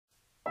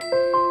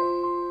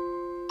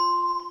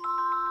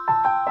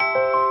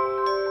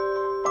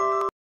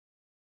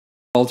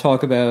I'll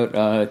talk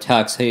about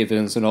tax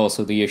havens and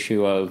also the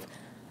issue of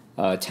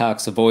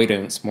tax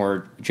avoidance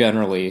more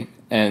generally.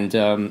 And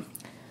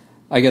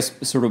I guess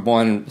sort of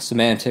one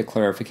semantic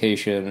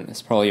clarification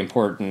is probably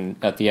important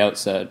at the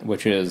outset,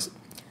 which is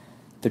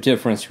the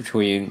difference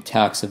between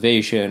tax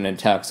evasion and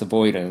tax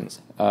avoidance.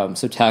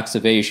 So tax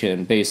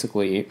evasion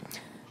basically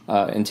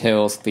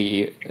entails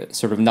the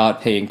sort of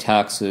not paying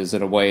taxes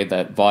in a way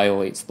that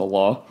violates the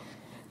law.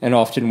 And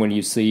often when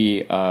you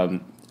see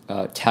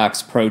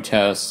tax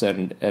protests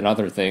and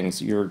other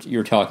things,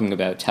 you're talking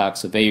about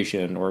tax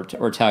evasion, or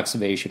tax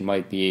evasion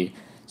might be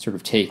sort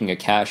of taking a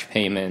cash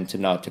payment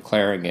and not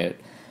declaring it.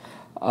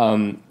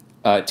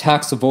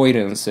 Tax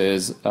avoidance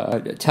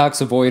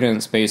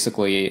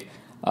basically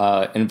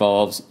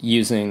involves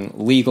using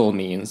legal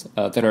means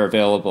that are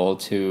available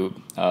to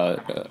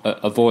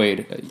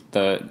avoid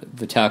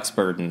the tax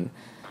burden.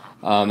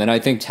 And I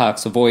think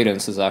tax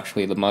avoidance is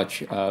actually the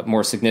much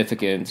more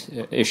significant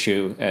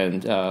issue,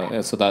 and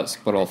so that's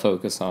what I'll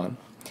focus on.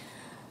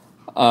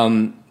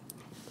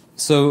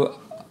 So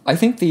I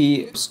think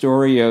the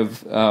story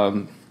of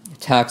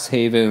tax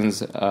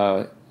havens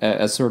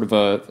as sort of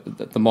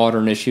the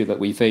modern issue that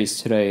we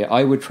face today,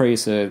 I would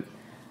trace it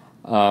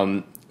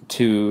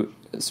to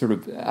sort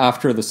of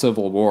after the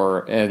Civil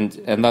War, and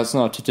that's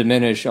not to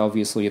diminish,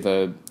 obviously,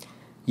 the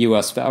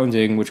U.S.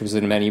 founding, which was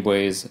in many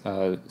ways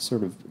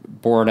sort of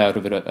born out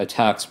of a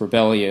tax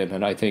rebellion,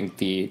 and I think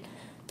the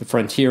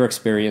frontier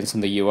experience in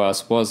the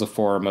U.S. was a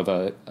form of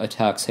a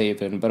tax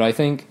haven. But I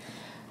think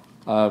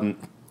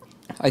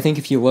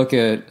if you look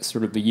at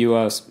sort of the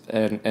U.S.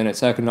 and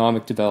its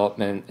economic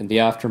development in the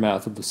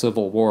aftermath of the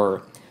Civil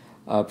War,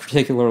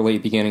 particularly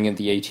beginning in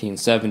the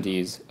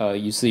 1870s,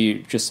 you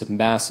see just a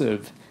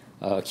massive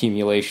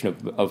accumulation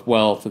of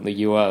wealth in the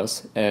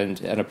U.S.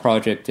 and a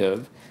project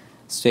of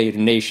state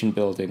and nation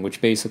building,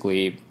 which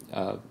basically,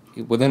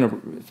 within a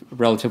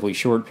relatively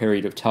short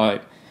period of time,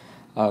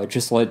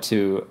 just led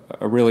to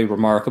a really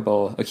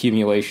remarkable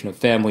accumulation of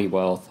family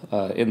wealth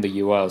in the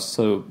U.S.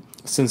 So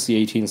since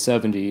the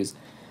 1870s,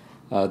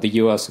 the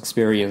U.S.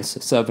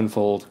 experienced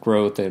sevenfold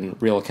growth in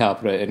real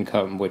capita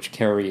income, which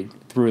carried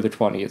through the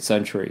 20th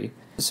century.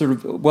 Sort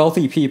of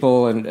wealthy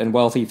people and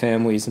wealthy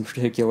families in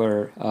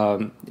particular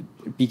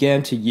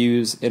began to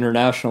use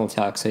international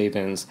tax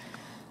havens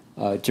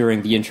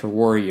during the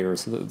interwar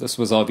years. This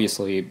was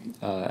obviously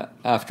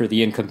after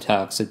the income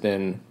tax had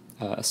been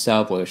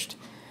established,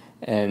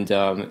 and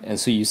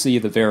so you see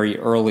the very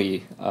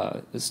early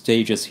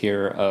stages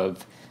here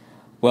of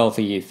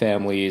wealthy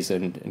families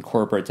and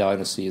corporate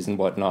dynasties and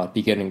whatnot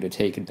beginning to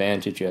take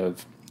advantage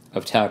of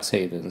tax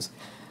havens.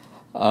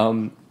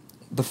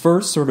 The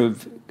first sort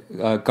of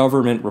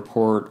government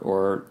report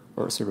or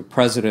sort of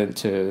precedent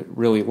to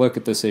really look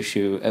at this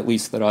issue, at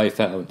least that I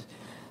found,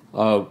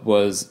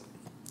 was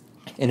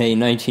in a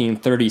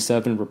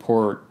 1937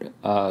 report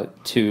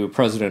to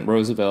President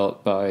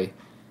Roosevelt by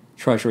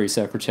Treasury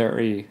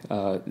Secretary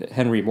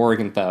Henry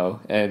Morgenthau,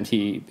 and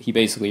he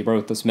basically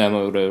wrote this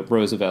memo to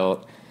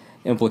Roosevelt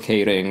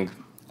implicating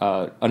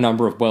a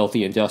number of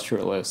wealthy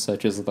industrialists,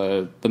 such as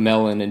the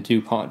Mellon and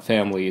DuPont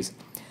families,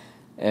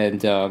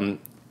 and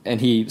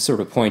he sort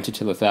of pointed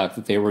to the fact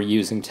that they were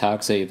using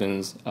tax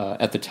havens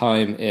at the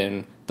time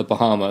in the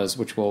Bahamas,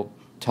 which we'll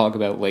talk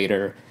about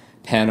later.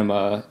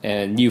 Panama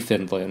and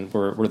Newfoundland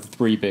were the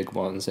three big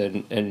ones,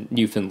 and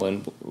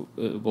Newfoundland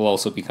will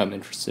also become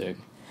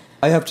interesting.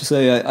 I have to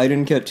say I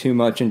didn't get too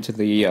much into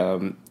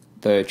the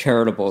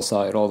charitable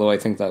side, although I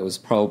think that was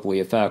probably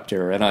a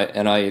factor, and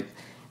I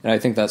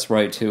think that's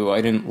right too.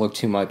 I didn't look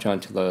too much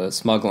onto the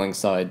smuggling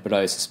side, but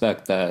I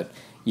suspect that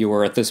you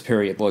were at this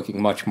period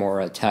looking much more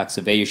at tax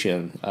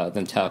evasion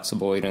than tax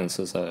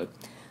avoidance as a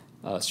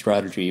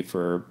strategy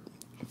for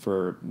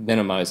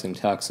minimizing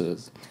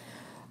taxes.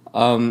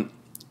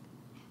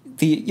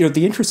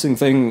 The interesting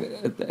thing,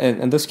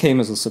 and this came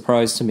as a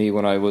surprise to me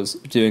when I was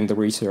doing the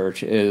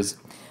research, is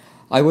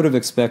I would have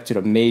expected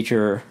a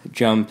major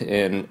jump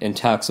in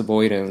tax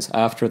avoidance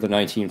after the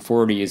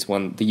 1940s,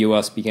 when the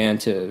U.S. began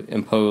to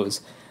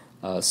impose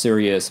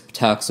serious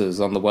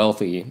taxes on the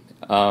wealthy.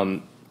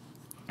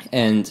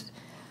 And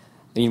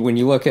I mean, when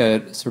you look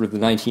at sort of the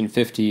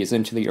 1950s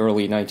into the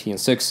early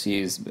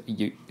 1960s,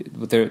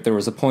 there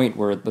was a point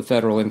where the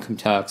federal income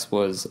tax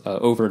was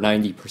over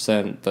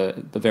 90%,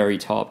 the very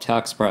top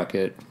tax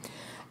bracket.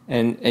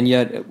 And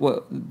yet,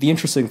 the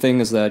interesting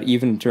thing is that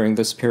even during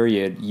this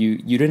period,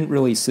 you didn't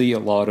really see a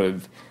lot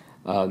of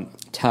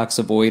tax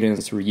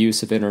avoidance or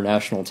use of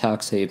international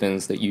tax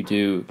havens that you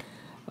do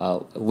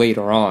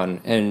later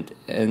on. And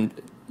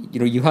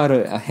you had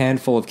a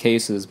handful of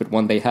cases, but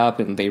when they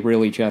happened, they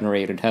really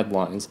generated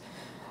headlines.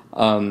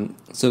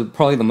 So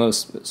probably the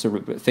most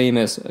sort of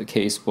famous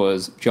case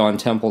was John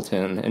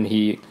Templeton, and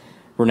he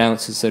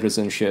renounced his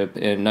citizenship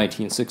in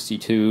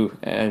 1962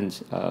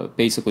 and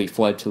basically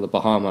fled to the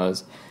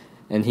Bahamas,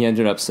 and he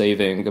ended up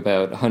saving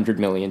about $100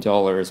 million,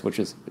 which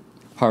is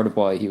part of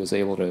why he was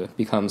able to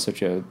become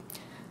such a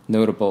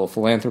notable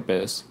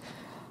philanthropist.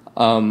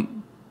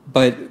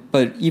 but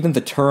even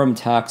the term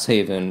tax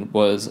haven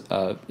was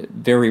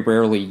very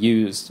rarely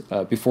used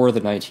before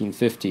the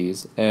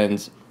 1950s.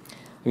 And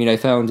I mean, I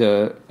found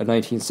a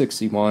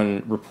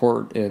 1961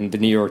 report in the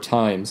New York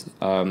Times,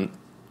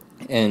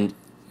 and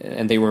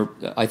they were,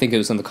 I think it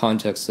was in the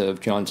context of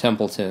John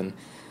Templeton,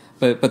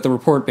 but the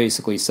report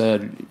basically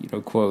said,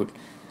 quote,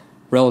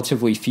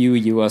 relatively few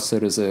U.S.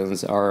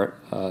 citizens are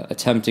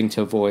attempting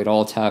to avoid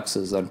all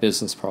taxes on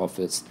business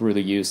profits through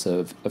the use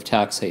of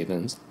tax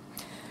havens.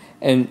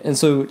 And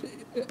so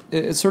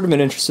it's sort of an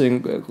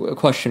interesting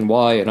question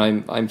why, and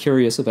I'm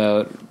curious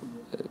about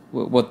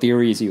what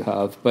theories you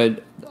have.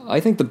 But I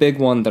think the big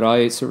one that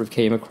I sort of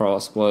came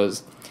across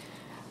was,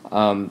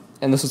 and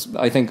this is,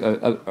 I think,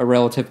 a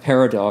relative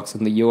paradox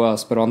in the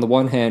U.S., but on the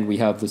one hand, we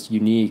have this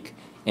unique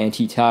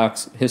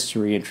anti-tax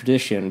history and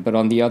tradition, but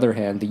on the other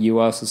hand, the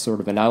U.S. is sort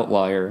of an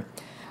outlier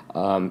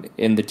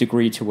in the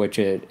degree to which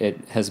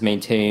it has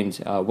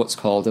maintained what's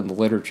called in the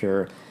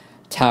literature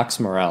tax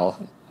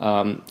morale.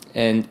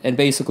 And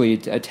basically,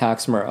 a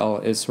tax morale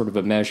is sort of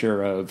a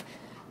measure of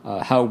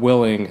how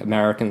willing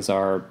Americans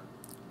are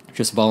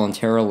just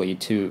voluntarily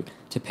to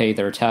pay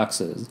their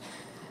taxes.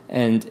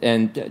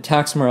 And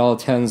tax morale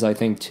tends, I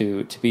think,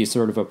 to be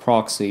sort of a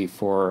proxy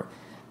for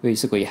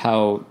basically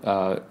how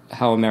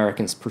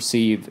Americans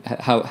perceive,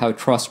 how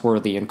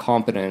trustworthy and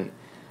competent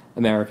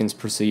Americans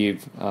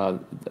perceive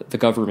the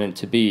government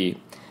to be.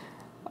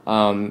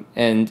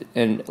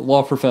 And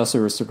law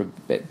professors sort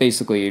of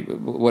basically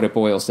what it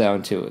boils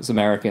down to is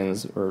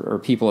Americans or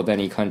people of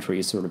any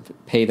country sort of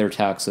pay their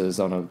taxes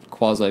on a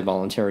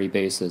quasi-voluntary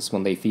basis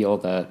when they feel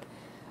that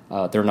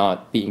they're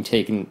not being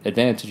taken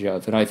advantage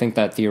of. And I think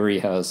that theory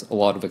has a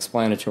lot of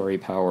explanatory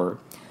power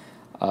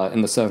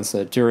in the sense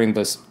that during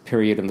this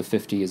period in the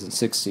 50s and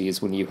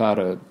 60s when you had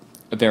a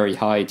very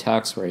high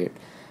tax rate,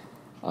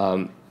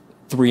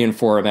 3 in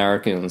 4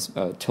 Americans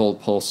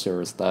told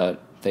pollsters that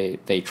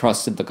they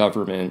trusted the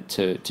government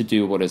to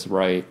do what is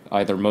right,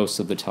 either most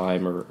of the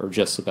time or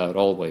just about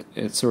always.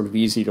 It's sort of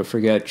easy to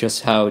forget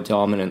just how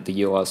dominant the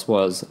U.S.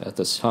 was at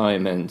this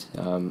time, and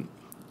I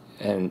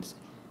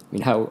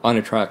mean how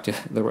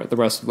unattractive the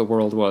rest of the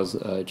world was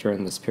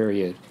during this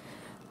period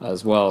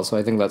as well. So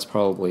I think that's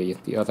probably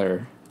the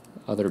other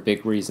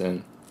big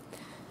reason.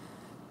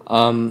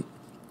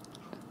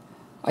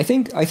 I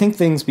think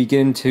things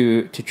begin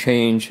to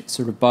change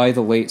sort of by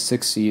the late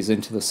 60s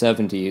into the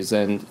 70s,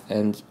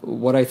 and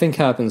what I think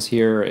happens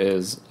here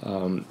is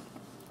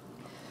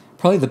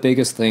probably the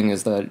biggest thing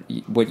is that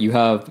what you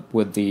have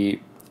with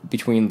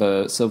between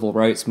the civil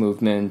rights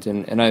movement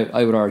and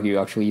I would argue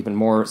actually even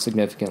more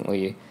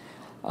significantly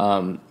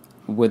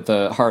with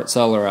the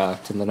Hart-Celler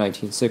Act in the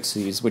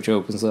 1960s, which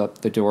opens up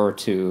the door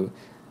to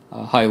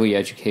highly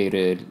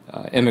educated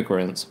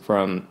immigrants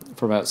from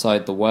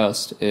outside the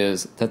West,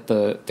 is that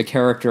the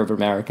character of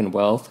American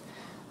wealth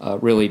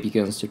really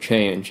begins to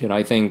change. And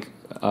I think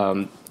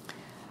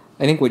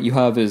what you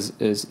have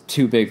is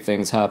two big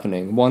things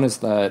happening. One is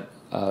that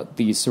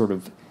these sort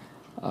of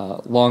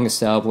long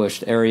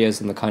established areas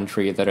in the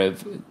country that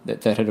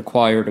had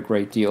acquired a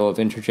great deal of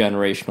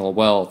intergenerational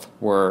wealth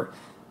were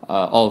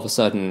all of a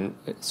sudden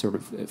sort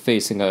of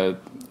facing a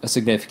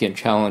significant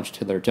challenge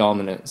to their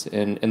dominance.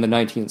 In the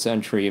 19th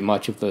century,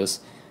 much of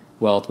this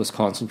wealth was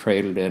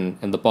concentrated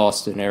in the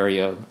Boston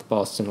area, the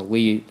Boston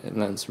elite,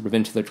 and then sort of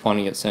into the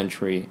 20th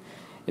century,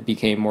 it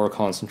became more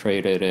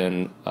concentrated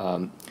in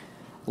a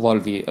lot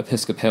of the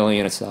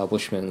Episcopalian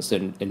establishments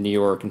in New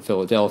York and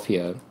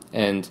Philadelphia.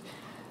 And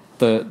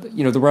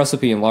the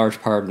recipe in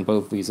large part in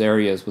both of these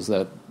areas was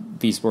that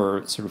these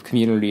were sort of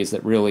communities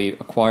that really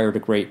acquired a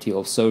great deal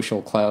of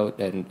social clout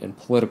and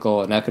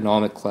political and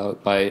economic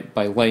clout by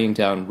laying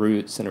down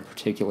roots in a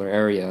particular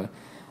area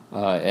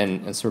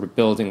and sort of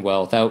building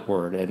wealth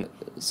outward. And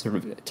sort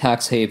of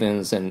tax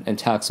havens and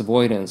tax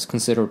avoidance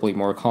considerably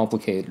more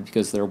complicated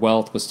because their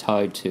wealth was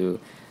tied to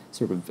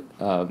sort of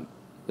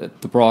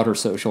the broader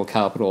social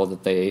capital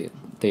that they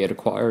had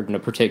acquired in a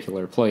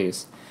particular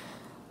place.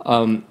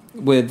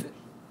 With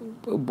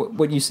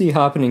what you see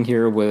happening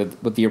here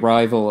with the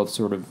arrival of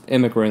sort of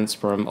immigrants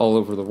from all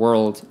over the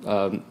world,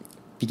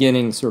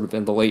 beginning sort of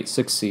in the late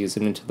 60s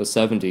and into the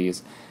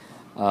 70s,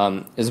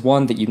 is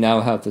one that you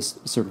now have this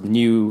sort of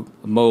new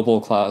mobile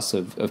class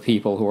of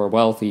people who are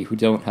wealthy who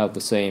don't have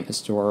the same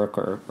historic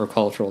or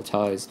cultural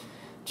ties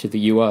to the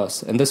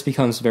U.S. And this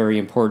becomes very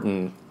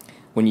important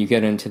when you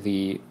get into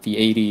the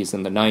 80s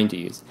and the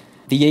 90s.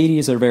 The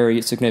 80s are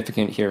very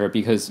significant here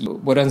because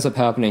what ends up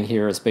happening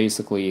here is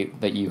basically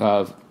that you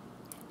have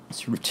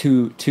sort of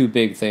two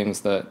big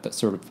things that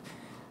sort of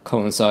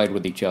coincide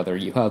with each other.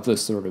 You have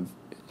this sort of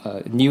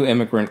new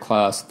immigrant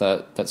class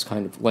that's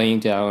kind of laying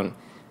down,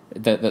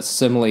 that's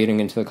assimilating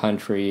into the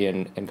country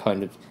and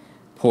kind of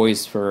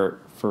poised for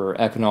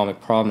economic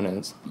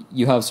prominence.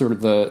 You have sort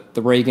of the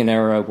Reagan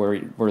era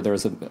where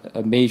there's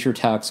a major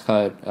tax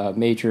cut,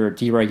 major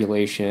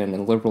deregulation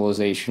and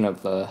liberalization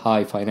of the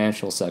high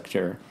financial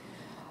sector.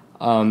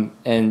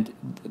 And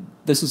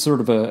this is sort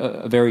of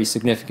a very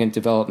significant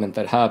development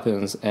that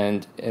happens,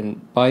 and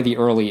by the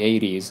early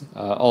 80s,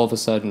 all of a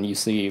sudden you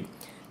see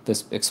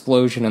this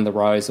explosion and the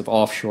rise of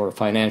offshore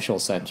financial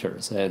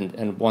centers.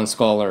 And one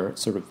scholar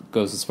sort of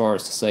goes as far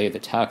as to say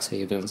that tax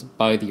havens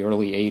by the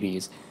early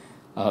 80s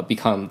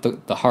become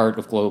the heart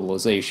of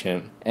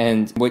globalization.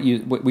 And what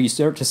you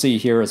start to see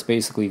here is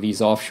basically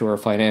these offshore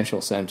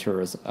financial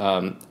centers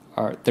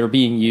they're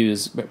being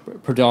used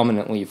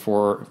predominantly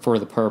for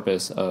the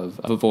purpose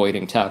of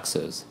avoiding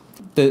taxes.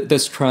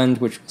 This trend,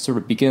 which sort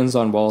of begins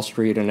on Wall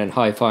Street and in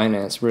high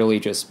finance, really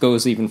just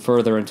goes even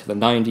further into the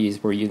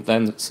 90s, where you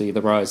then see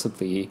the rise of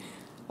the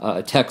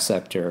tech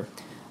sector,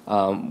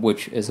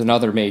 which is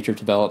another major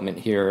development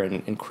here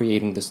in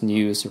creating this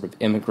new sort of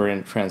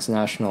immigrant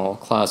transnational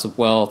class of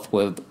wealth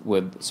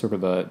with sort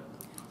of a,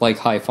 like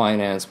high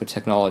finance, with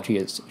technology,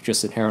 it's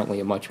just inherently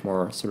a much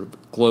more sort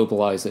of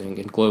globalizing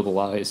and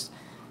globalized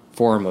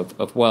form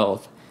of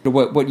wealth.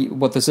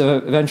 What this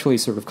eventually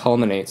sort of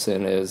culminates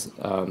in is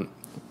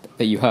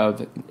that you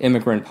have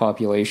immigrant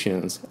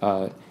populations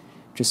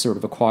just sort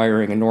of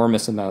acquiring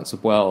enormous amounts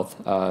of wealth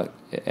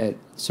at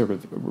sort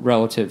of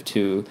relative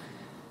to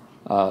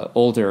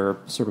older,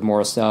 sort of more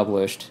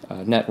established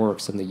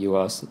networks in the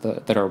U.S.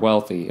 that are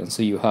wealthy. And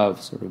so you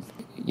have sort of,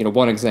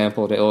 one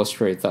example to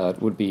illustrate that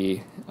would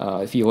be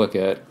if you look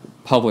at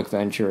public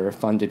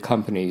venture-funded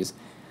companies.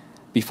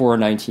 Before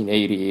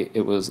 1980,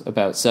 it was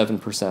about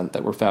 7%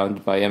 that were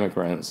founded by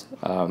immigrants.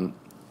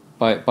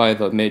 By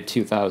the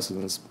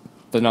mid-2000s,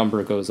 the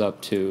number goes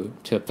up to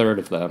a third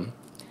of them.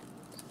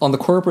 On the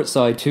corporate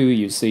side, too,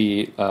 you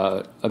see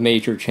a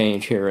major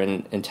change here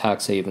in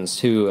tax havens,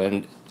 too.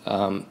 And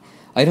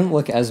I didn't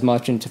look as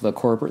much into the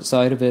corporate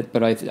side of it,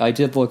 but I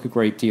did look a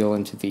great deal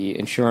into the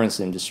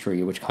insurance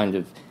industry, which kind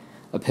of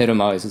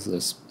epitomizes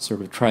this sort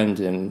of trend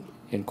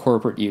in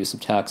corporate use of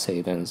tax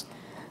havens.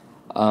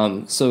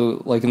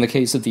 So, like in the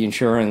case of the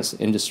insurance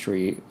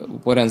industry,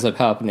 what ends up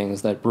happening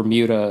is that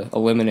Bermuda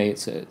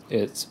eliminates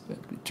its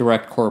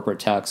direct corporate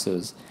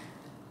taxes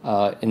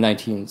in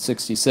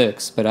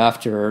 1966, but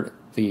after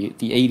the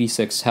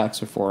 86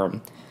 tax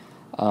reform,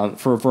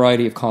 for a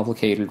variety of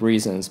complicated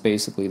reasons,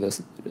 basically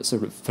this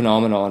sort of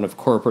phenomenon of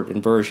corporate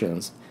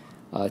inversions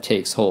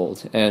takes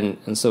hold.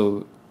 And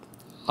so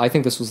I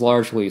think this was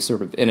largely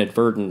sort of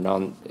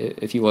inadvertent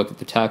if you look at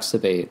the tax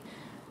debate.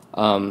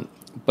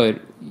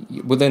 But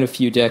within a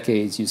few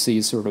decades, you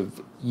see sort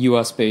of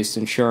U.S.-based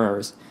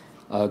insurers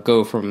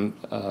go from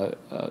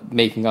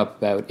making up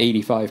about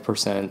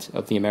 85%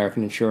 of the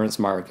American insurance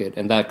market,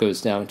 and that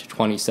goes down to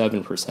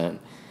 27%,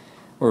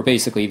 where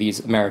basically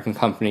these American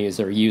companies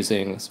are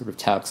using sort of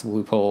tax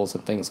loopholes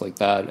and things like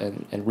that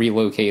and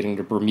relocating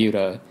to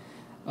Bermuda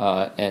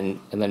and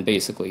then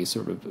basically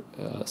sort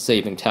of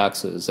saving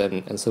taxes.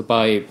 And so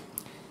by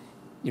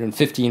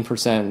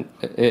 15%,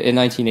 in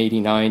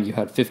 1989, you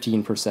had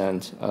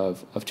 15%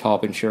 of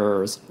top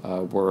insurers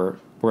were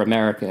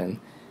American,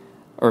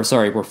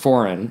 were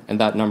foreign, and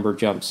that number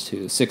jumps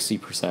to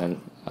 60%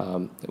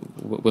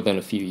 within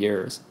a few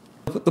years.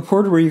 The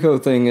Puerto Rico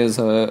thing is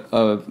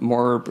a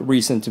more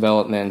recent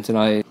development, and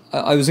I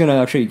was going to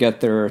actually get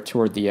there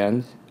toward the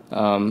end.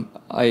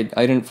 I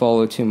didn't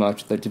follow too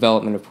much the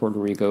development of Puerto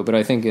Rico, but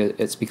I think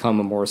it's become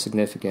a more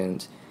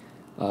significant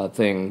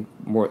thing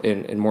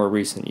in more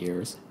recent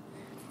years.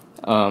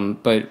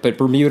 But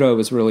Bermuda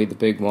was really the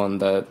big one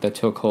that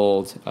took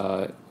hold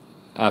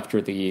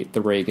after the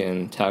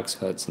Reagan tax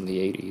cuts in the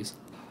 80s.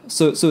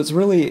 So it's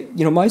really,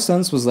 my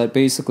sense was that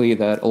basically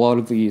that a lot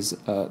of these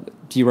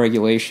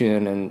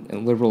deregulation and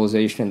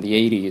liberalization in the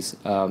 80s,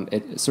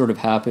 it sort of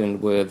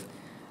happened with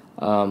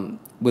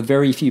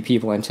very few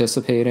people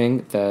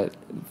anticipating that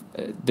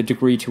the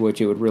degree to which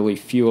it would really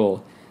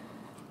fuel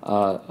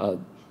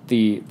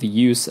the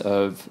use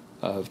of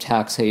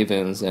tax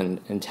havens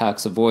and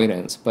tax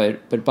avoidance.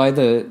 But by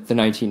the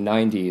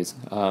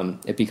 1990s,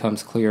 it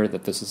becomes clear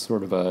that this is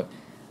sort of a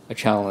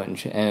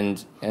challenge.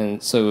 And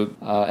so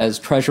as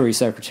Treasury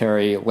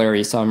Secretary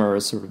Larry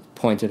Summers sort of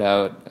pointed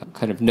out,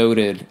 kind of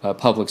noted a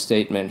public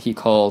statement, he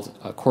called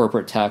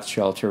corporate tax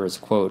shelters,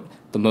 quote,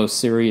 the most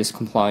serious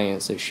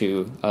compliance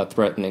issue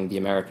threatening the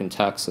American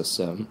tax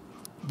system.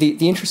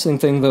 The interesting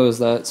thing, though, is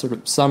that sort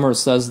of Summers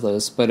says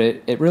this, but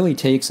it really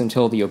takes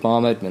until the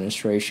Obama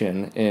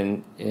administration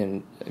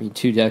in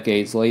 2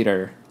 decades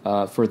later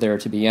for there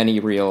to be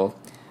any real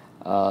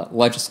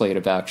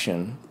legislative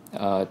action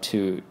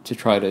to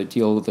try to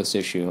deal with this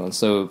issue. And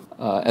so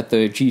at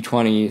the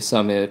G20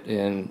 summit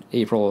in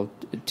April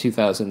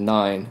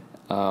 2009,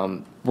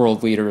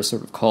 world leaders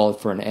sort of called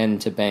for an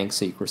end to bank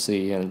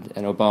secrecy, and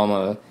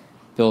Obama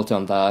built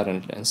on that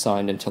and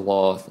signed into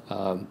law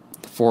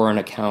the Foreign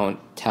Account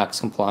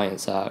Tax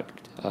Compliance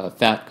Act,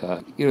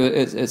 FATCA.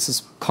 It's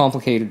this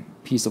complicated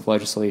piece of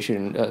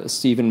legislation.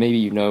 Stephen, maybe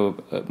you know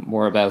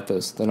more about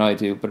this than I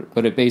do,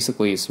 but it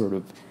basically sort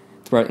of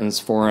threatens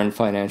foreign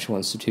financial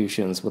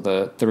institutions with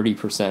a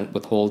 30%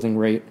 withholding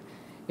rate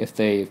if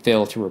they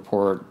fail to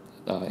report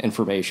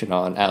information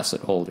on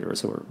asset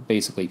holders, or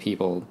basically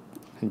people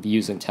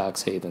using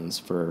tax havens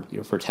for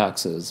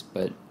taxes.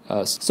 But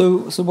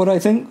so what I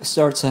think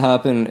starts to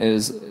happen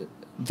is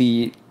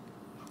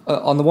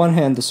on the one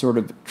hand, the sort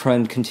of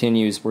trend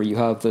continues where you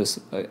have this,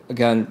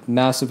 again,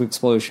 massive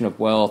explosion of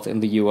wealth in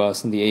the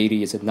U.S. in the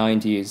 80s and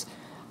 90s.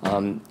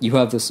 You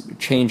have this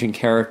changing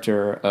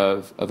character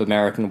of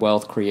American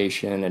wealth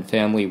creation and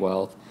family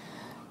wealth.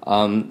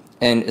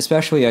 And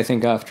especially, I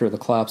think, after the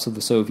collapse of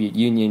the Soviet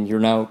Union, you're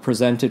now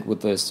presented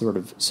with this sort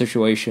of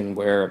situation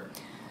where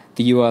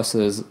the U.S.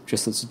 is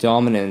just this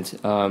dominant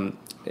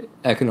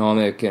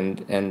economic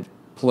and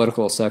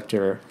political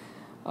sector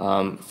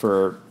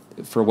for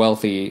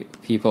wealthy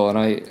people. And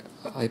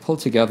I pulled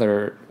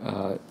together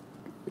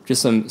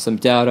just some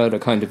data to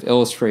kind of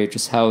illustrate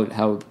just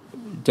how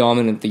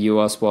dominant the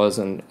U.S. was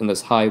in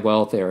this high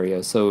wealth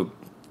area. So,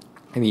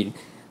 I mean,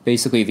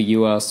 basically the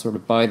U.S. sort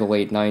of by the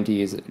late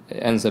 90s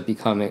ends up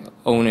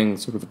owning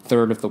sort of a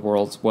third of the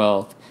world's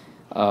wealth,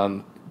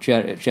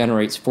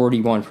 generates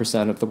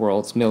 41% of the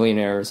world's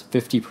millionaires,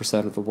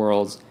 50% of the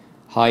world's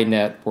high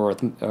net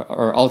worth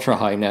or ultra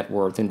high net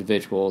worth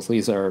individuals.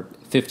 These are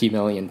 50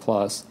 million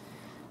plus,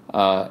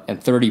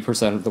 and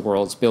 30% of the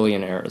world's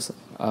billionaires.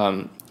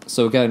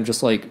 So again,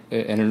 just like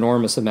an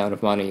enormous amount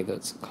of money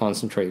that's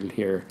concentrated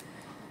here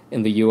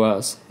in the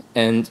U.S.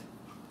 And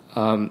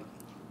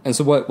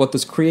so what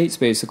this creates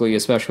basically,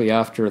 especially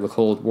after the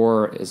Cold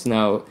War, is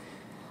now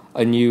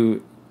a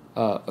new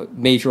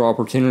major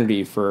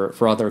opportunity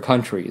for other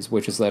countries,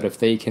 which is that if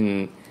they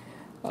can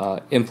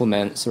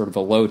implement sort of a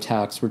low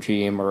tax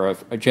regime or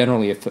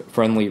generally a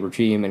friendly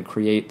regime and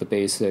create the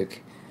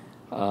basic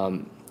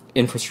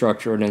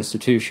infrastructure and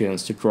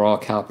institutions to draw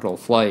capital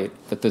flight,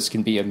 that this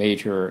can be a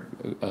major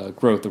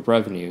growth of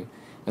revenue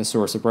and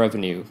source of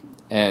revenue.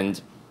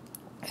 And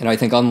I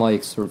think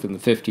unlike sort of in the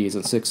 50s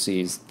and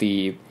 60s,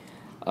 the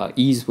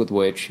ease with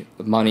which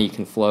money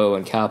can flow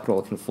and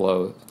capital can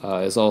flow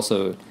is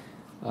also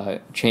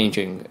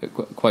changing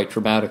quite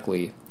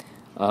dramatically,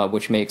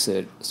 which makes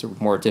it sort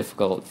of more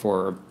difficult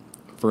for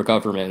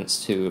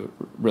governments to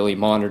really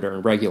monitor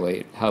and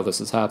regulate how this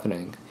is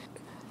happening.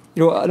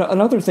 You know,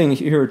 another thing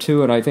here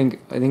too, and I think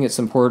it's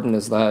important,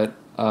 is that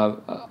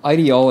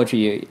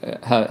ideology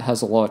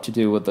has a lot to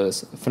do with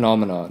this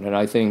phenomenon, and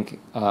I think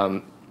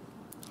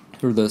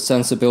through the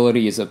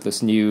sensibilities of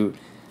this new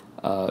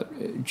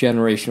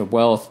generation of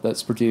wealth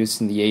that's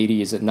produced in the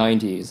 80s and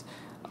 90s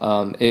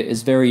it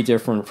is very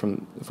different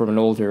from an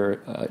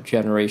older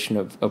generation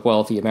of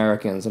wealthy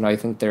Americans, and I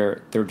think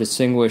they're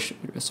distinguished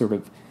sort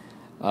of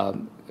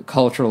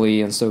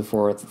culturally and so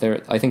forth.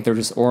 I think they're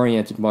just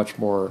oriented much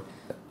more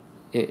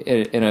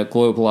in a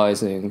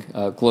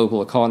globalizing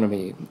global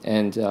economy,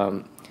 and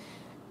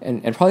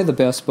probably the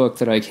best book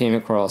that I came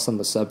across on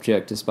the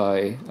subject is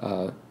by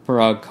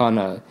Parag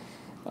Khanna.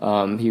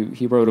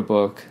 He wrote a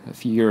book a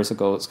few years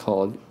ago. It's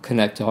called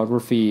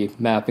Connectography: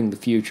 Mapping the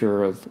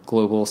Future of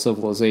Global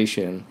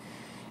Civilization.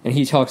 And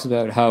he talks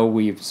about how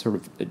we've sort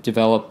of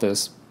developed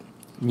this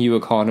new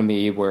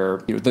economy where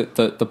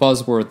the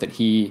buzzword that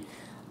he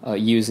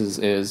uses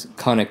is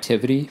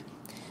connectivity.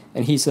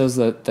 And he says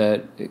that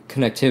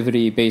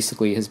connectivity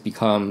basically has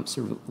become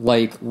sort of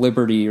like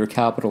liberty or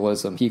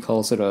capitalism. He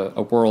calls it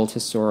a world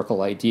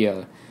historical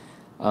idea.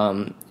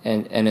 And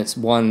it's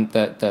one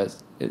that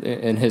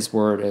in his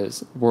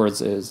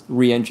words is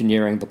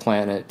re-engineering the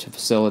planet to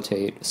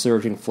facilitate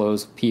surging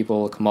flows of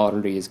people,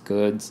 commodities,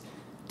 goods,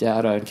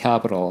 data, and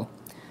capital.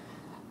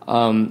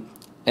 And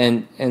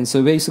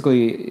so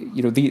basically,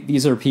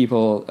 these are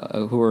people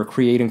who are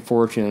creating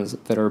fortunes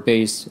that are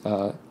based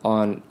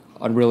on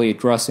really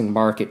addressing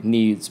market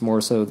needs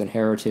more so than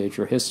heritage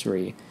or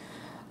history.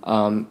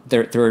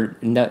 They're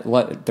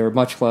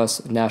much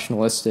less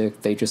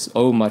nationalistic. They just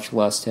owe much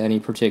less to any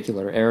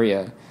particular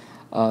area.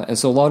 And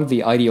so a lot of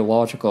the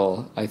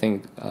ideological, I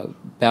think,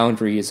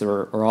 boundaries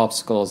or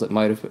obstacles that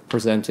might have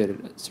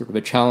presented sort of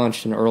a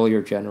challenge to an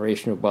earlier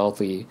generation of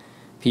wealthy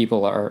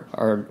people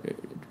are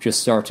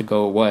just start to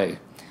go away,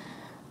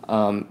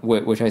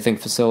 which I think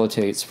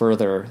facilitates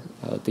further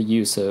the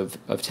use of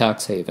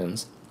tax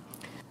havens.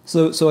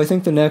 So I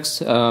think the next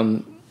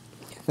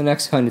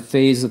kind of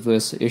phase of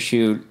this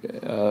issue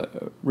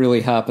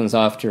really happens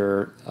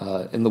after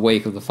in the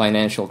wake of the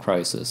financial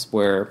crisis,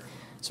 where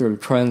sort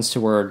of trends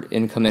toward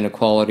income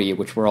inequality,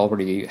 which were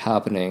already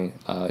happening,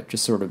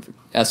 just sort of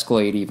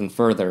escalate even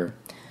further.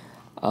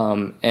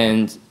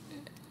 And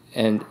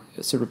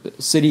sort of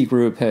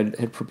Citigroup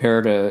had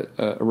prepared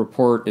a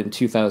report in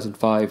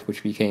 2005,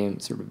 which became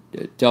sort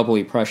of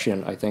doubly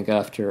prescient, I think,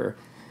 after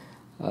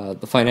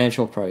the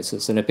financial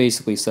crisis. And it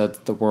basically said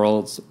that the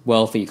world's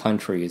wealthy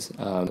countries,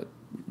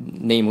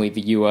 namely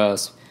the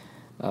U.S.,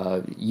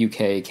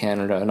 UK,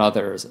 Canada, and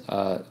others,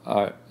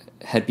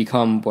 had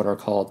become what are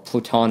called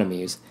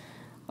plutonomies,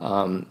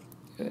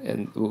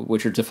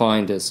 which are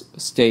defined as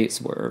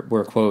states where,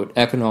 quote,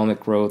 economic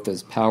growth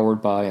is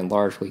powered by and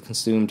largely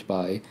consumed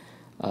by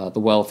the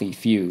wealthy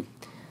few.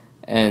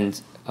 And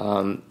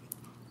so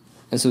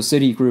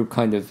Citigroup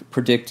kind of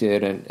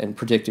predicted and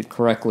predicted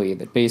correctly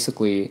that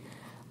basically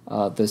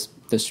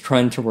this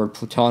trend toward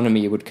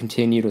plutonomy would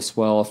continue to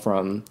swell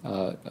from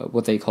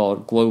what they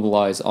called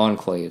globalized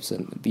enclaves.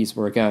 And these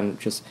were, again,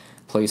 just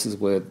places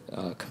with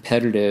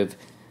competitive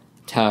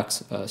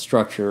tax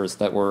structures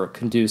that were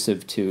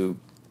conducive to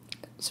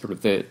sort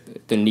of the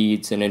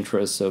needs and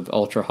interests of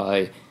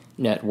ultra-high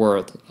net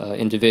worth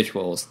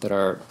individuals that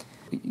are,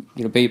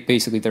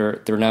 basically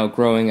they're now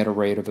growing at a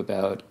rate of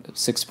about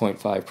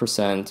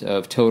 6.5%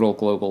 of total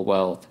global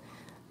wealth,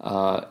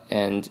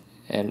 and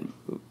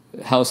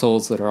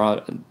households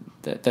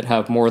that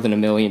have more than $1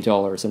 million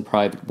in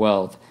private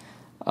wealth,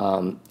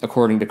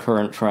 according to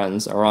current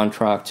trends, are on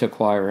track to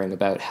acquiring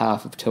about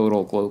half of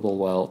total global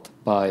wealth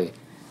by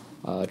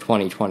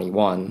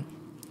 2021.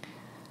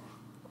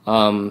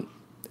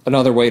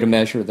 Another way to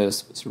measure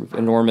this sort of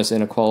enormous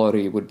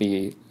inequality would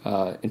be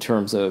in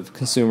terms of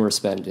consumer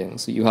spending.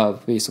 So you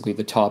have basically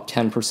the top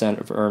 10%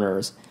 of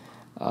earners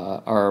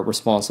are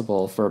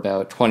responsible for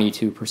about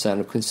 22%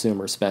 of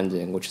consumer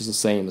spending, which is the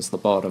same as the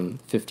bottom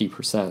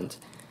 50%.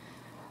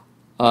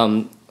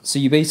 So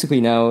you basically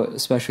now,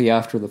 especially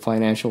after the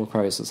financial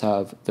crisis,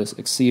 have this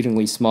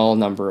exceedingly small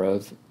number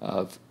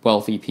of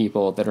wealthy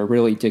people that are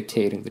really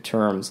dictating the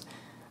terms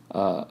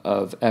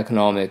of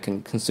economic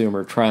and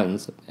consumer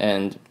trends.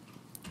 And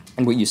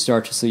what you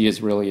start to see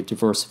is really a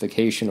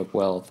diversification of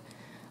wealth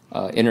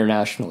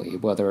internationally,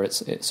 whether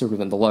it's sort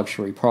of in the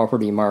luxury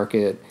property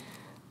market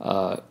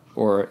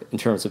or in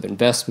terms of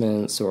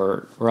investments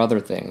or other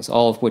things,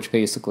 all of which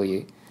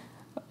basically,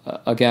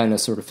 again,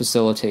 is sort of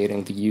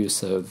facilitating the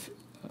use of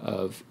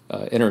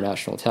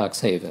international tax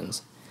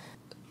havens.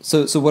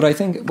 So what I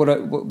think,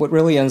 what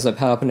really ends up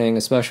happening,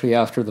 especially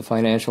after the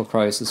financial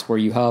crisis, where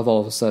you have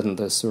all of a sudden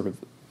this sort of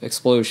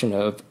explosion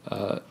of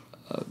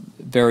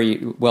very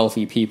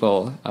wealthy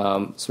people,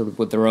 sort of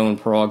with their own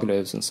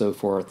prerogatives and so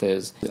forth,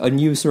 is a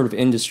new sort of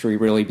industry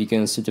really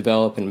begins to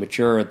develop and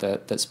mature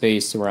that's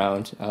based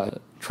around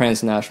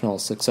transnational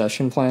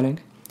succession planning.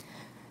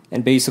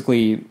 And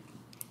basically,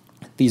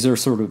 these are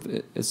sort of,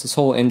 it's this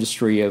whole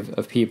industry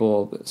of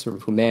people sort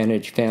of who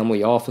manage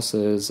family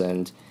offices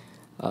and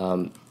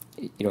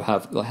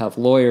have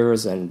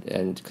lawyers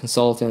and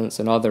consultants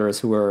and others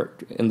who are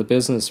in the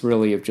business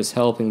really of just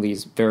helping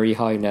these very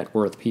high net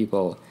worth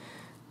people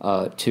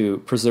to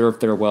preserve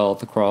their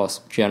wealth across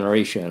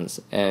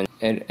generations. And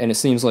it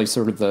seems like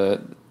sort of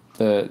the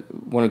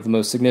one of the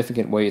most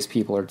significant ways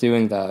people are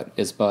doing that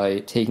is by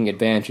taking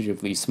advantage of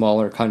these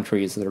smaller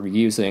countries that are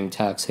using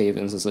tax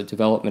havens as a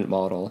development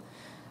model.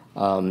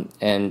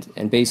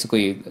 And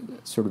basically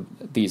sort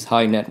of these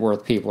high net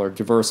worth people are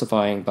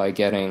diversifying by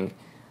getting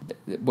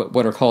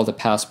what are called a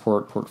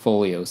passport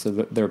portfolio. So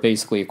they're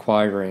basically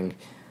acquiring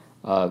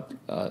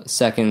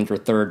second or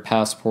third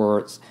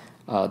passports.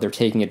 They're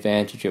taking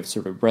advantage of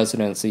sort of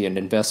residency and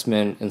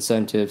investment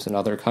incentives in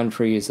other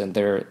countries, and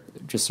they're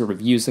just sort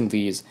of using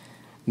these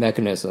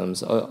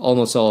mechanisms,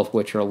 almost all of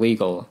which are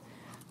legal,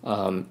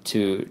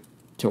 to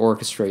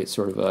orchestrate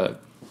sort of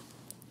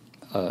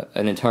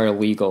an entire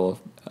legal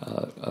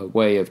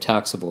way of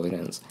tax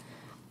avoidance.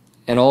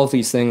 And all of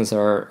these things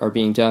are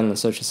being done in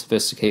such a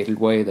sophisticated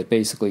way that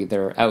basically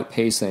they're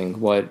outpacing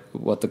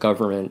what the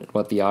government,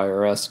 what the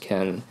IRS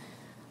can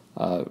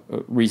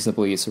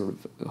reasonably sort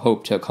of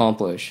hope to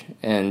accomplish,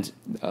 and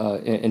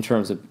in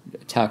terms of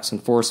tax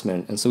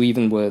enforcement. And so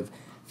even with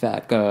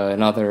FATCA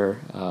and other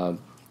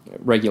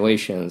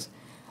regulations,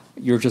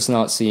 you're just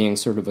not seeing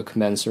sort of a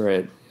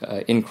commensurate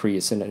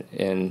increase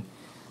in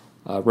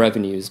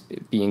revenues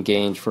being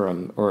gained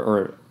from,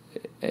 or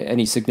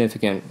any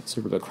significant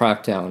sort of a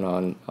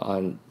crackdown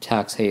on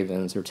tax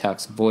havens or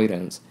tax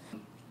avoidance.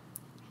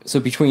 So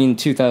between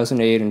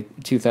 2008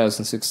 and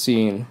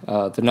 2016,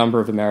 the number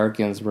of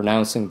Americans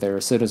renouncing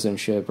their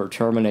citizenship or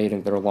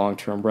terminating their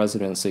long-term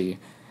residency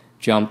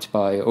jumped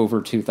by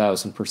over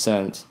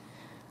 2,000%.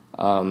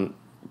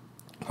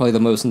 Probably the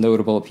most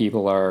notable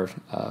people are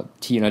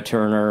Tina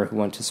Turner, who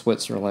went to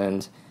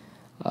Switzerland,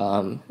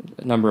 a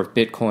number of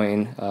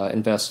Bitcoin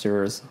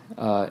investors,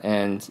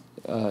 and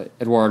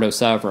Eduardo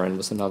Saverin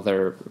was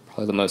another,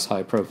 probably the most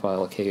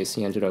high-profile case.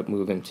 He ended up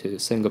moving to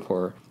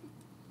Singapore.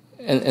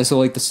 And so,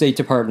 like, the State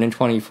Department in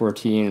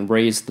 2014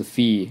 raised the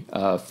fee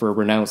for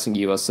renouncing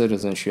U.S.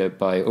 citizenship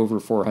by over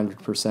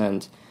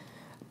 400%.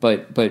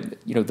 But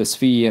this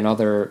fee and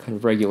other kind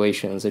of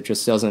regulations, it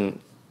just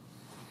doesn't,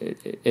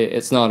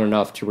 it's not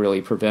enough to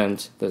really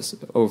prevent this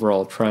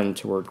overall trend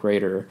toward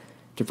greater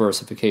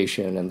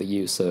diversification and the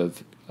use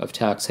of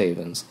tax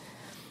havens.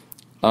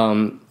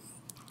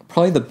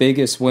 Probably the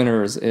biggest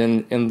winners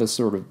in the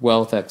sort of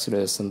wealth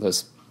exodus and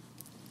this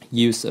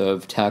use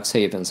of tax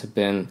havens have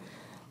been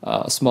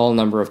a small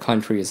number of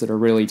countries that are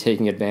really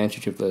taking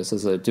advantage of this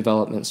as a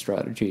development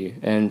strategy.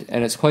 And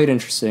it's quite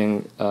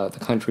interesting, the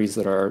countries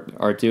that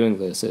are doing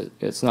this.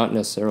 It's not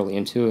necessarily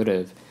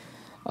intuitive,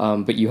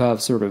 but you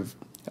have sort of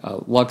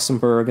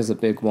Luxembourg is a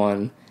big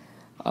one.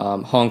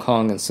 Hong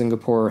Kong and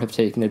Singapore have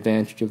taken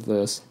advantage of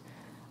this.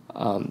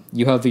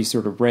 You have these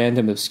sort of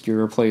random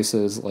obscure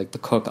places like the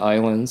Cook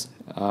Islands,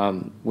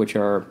 which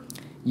are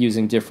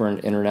using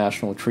different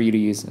international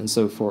treaties and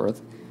so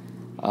forth.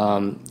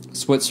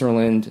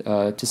 Switzerland,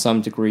 to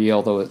some degree,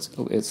 although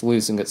it's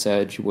losing its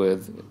edge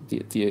with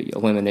the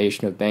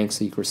elimination of bank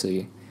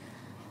secrecy.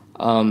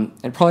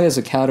 And probably as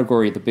a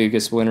category, the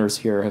biggest winners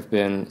here have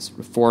been sort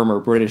of former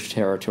British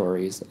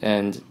territories,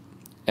 and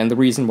the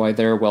reason why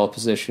they're well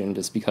positioned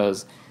is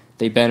because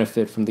they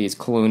benefit from these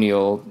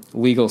colonial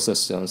legal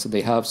systems. So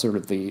they have sort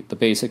of the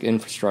basic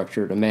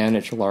infrastructure to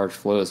manage large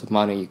flows of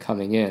money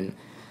coming in,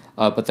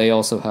 but they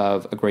also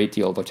have a great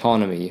deal of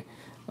autonomy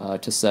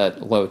to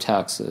set low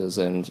taxes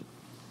and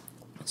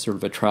sort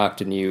of attract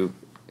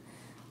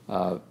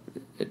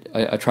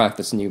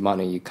this new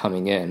money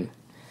coming in.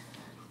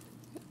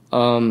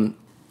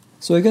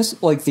 So I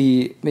guess like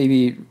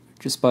maybe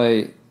just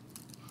by,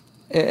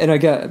 and I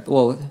get,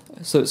 well,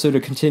 so to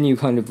continue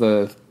kind of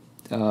the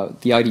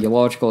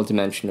ideological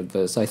dimension of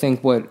this, I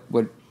think what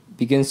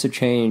begins to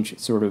change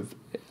sort of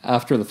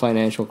after the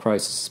financial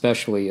crisis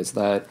especially is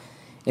that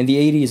in the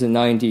 80s and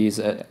 90s,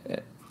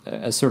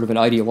 as sort of an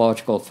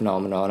ideological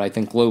phenomenon, I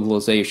think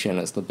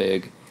globalization is the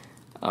big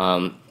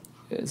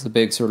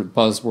sort of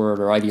buzzword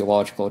or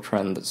ideological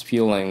trend that's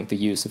fueling the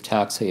use of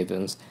tax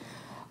havens.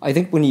 I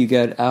think when you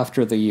get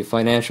after the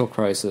financial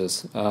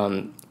crisis,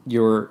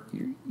 you're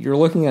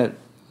looking at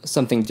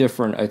something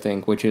different, I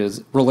think, which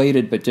is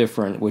related but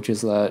different, which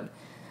is that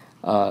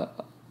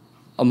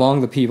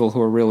among the people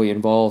who are really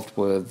involved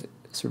with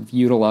sort of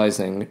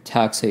utilizing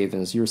tax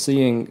havens, you're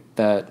seeing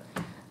that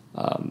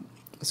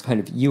it's kind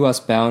of U.S.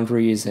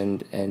 boundaries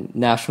and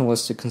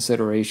nationalistic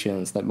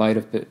considerations that might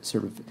have been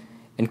sort of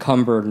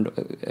encumbered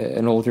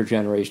an older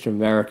generation of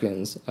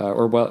Americans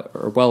or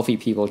wealthy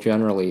people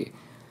generally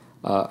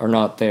are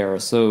not there.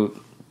 So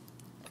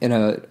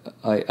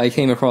I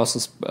came across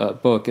this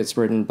book. It's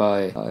written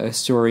by a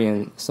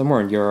historian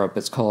somewhere in Europe.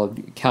 It's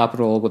called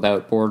Capital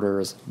Without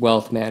Borders,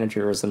 Wealth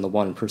Managers and the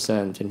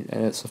 1%. And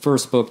it's the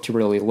first book to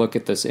really look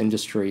at this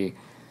industry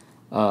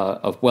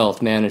of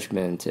wealth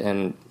management.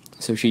 And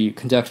so she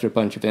conducted a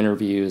bunch of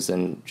interviews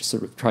and just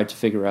sort of tried to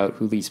figure out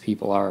who these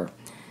people are.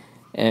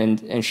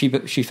 And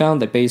she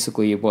found that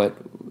basically what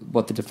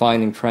the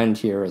defining trend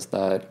here is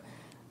that,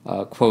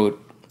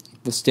 quote,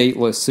 the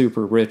stateless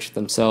super rich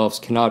themselves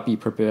cannot be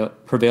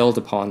prevailed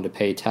upon to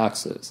pay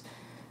taxes.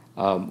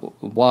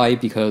 Why?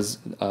 Because,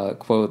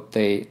 quote,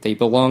 they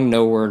belong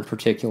nowhere in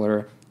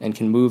particular and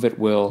can move at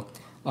will.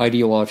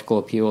 Ideological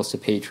appeals to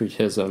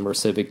patriotism or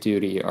civic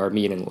duty are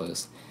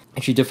meaningless.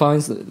 And she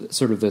defines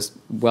sort of this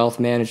wealth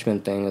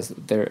management thing as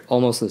they're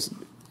almost this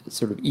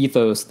sort of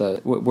ethos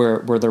that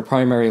where their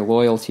primary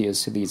loyalty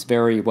is to these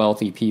very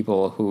wealthy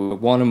people who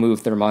want to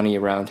move their money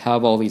around,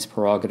 have all these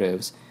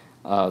prerogatives,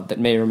 that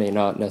may or may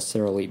not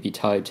necessarily be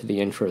tied to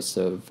the interests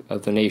of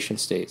the nation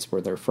states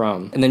where they're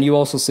from. And then you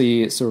also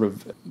see sort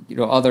of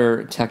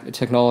other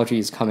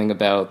technologies coming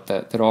about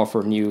that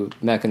offer new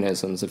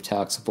mechanisms of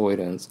tax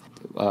avoidance.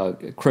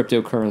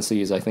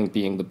 Cryptocurrencies, I think,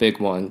 being the big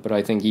one, but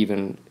I think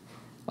even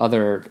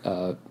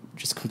other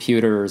just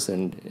computers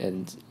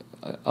and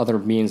other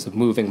means of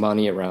moving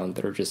money around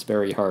that are just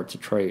very hard to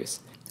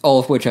trace. All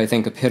of which I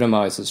think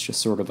epitomizes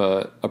just sort of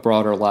a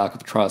broader lack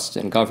of trust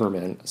in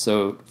government.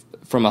 So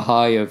from a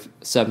high of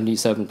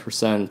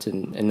 77% in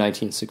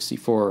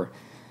 1964,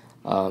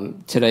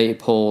 today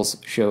polls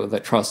show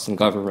that trust in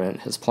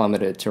government has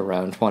plummeted to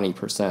around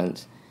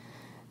 20%.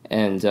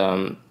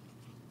 And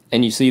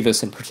you see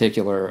this in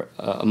particular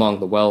among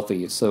the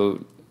wealthy.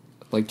 So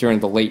like during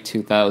the late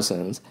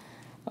 2000s,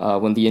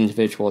 when the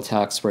individual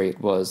tax rate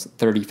was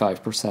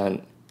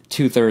 35%,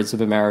 two-thirds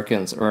of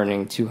Americans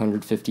earning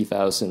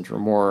 $250,000 or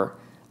more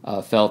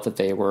felt that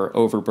they were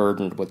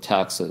overburdened with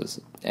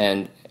taxes.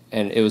 And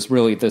it was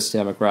really this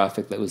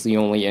demographic that was the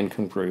only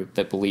income group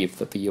that believed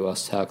that the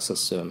U.S. tax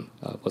system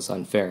was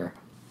unfair.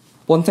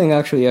 One thing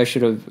actually I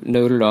should have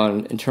noted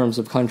on in terms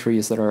of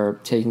countries that are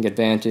taking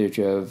advantage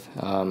of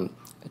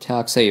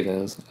tax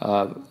havens,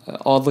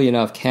 oddly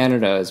enough,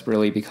 Canada is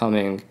really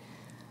becoming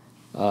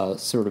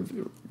sort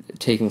of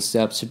taking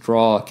steps to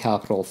draw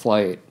capital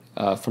flight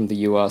from the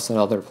U.S. and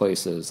other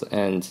places.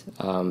 And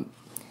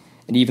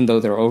even though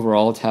their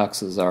overall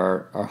taxes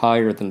are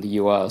higher than the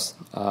U.S.,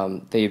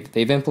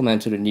 they've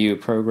implemented a new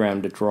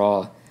program to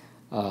draw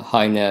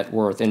high net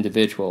worth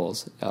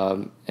individuals,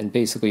 and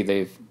basically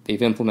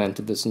they've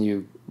implemented this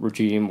new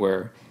regime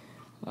where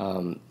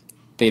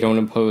they don't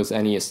impose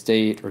any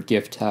estate or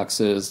gift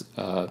taxes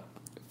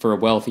for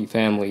wealthy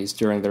families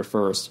during their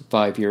first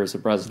 5 years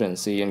of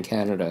residency in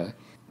Canada.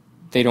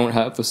 They don't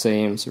have the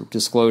same sort of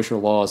disclosure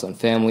laws on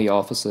family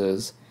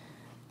offices,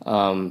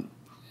 and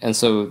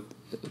so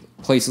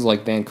places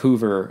like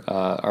Vancouver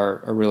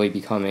are really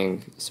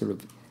becoming sort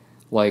of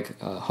like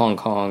Hong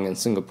Kong and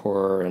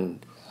Singapore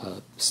and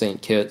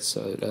St. Kitts,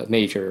 a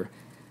major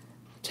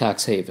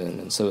tax haven.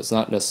 And so it's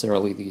not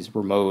necessarily these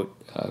remote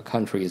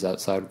countries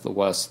outside of the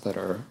West that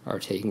are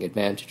taking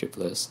advantage of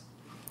this.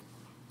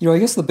 I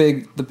guess the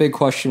big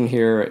question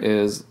here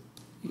is,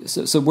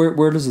 so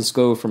where does this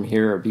go from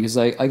here? Because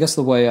I guess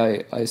the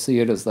way I see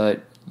it is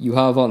that you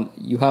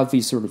have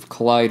these sort of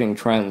colliding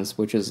trends,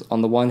 which is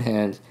on the one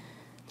hand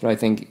that I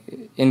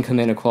think income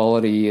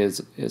inequality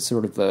is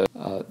sort of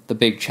the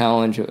big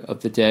challenge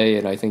of the day,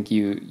 and I think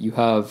you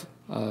have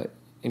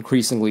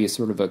increasingly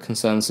sort of a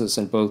consensus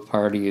in both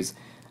parties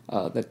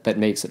that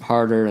makes it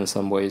harder in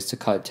some ways to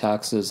cut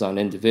taxes on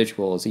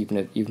individuals,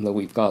 even though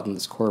we've gotten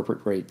this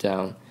corporate rate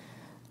down.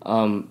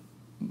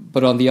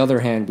 But on the other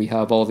hand, we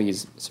have all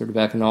these sort of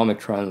economic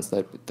trends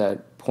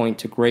that point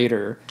to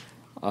greater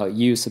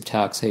use of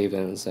tax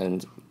havens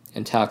and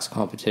tax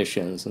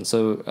competitions. And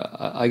so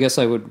I guess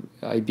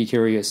I'd be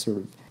curious sort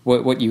of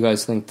what you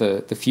guys think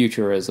the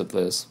future is of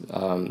this.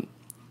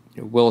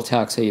 Will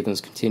tax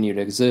havens continue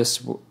to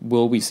exist?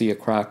 Will we see a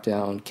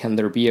crackdown? Can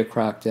there be a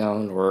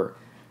crackdown? Or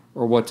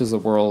what does the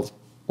world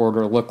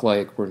order look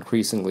like where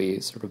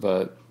increasingly sort of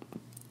the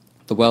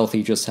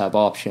wealthy just have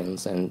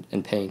options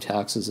and paying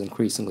taxes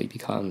increasingly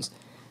becomes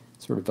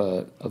sort of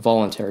a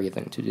voluntary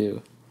thing to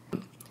do?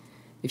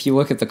 If you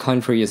look at the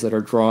countries that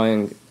are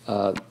drawing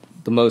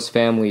the most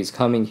families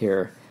coming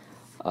here,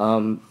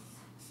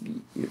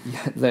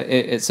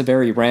 it's a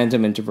very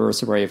random and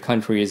diverse array of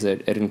countries.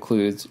 It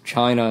includes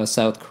China,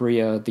 South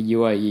Korea, the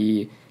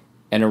UAE,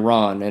 and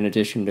Iran, in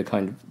addition to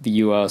kind of the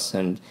U.S.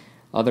 and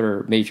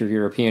other major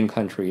European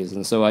countries.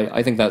 And so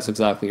I think that's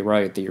exactly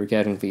right, that you're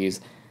getting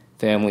these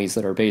families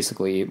that are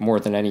basically, more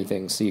than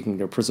anything, seeking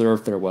to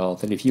preserve their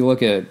wealth. And if you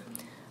look at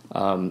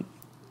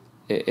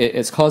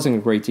it's causing a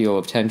great deal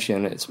of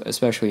tension,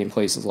 especially in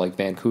places like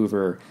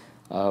Vancouver,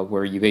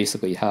 where you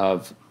basically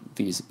have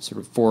these sort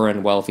of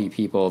foreign wealthy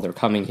people. They're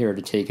coming here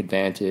to take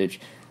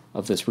advantage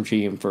of this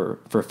regime for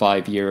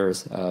 5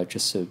 years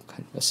just to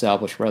kind of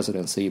establish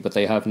residency, but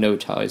they have no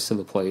ties to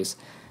the place.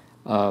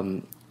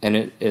 And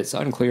it's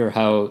unclear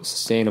how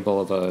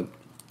sustainable of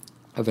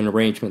an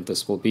arrangement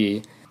this will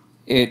be.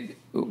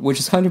 Which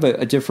is kind of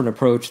a different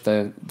approach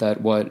than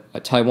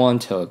what Taiwan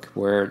took,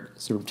 where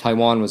sort of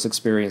Taiwan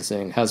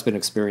has been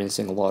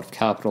experiencing a lot of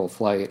capital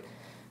flight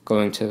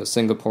going to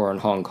Singapore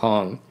and Hong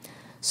Kong.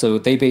 So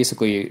they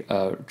basically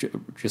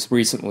just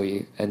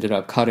recently ended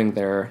up cutting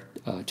their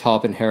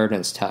top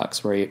inheritance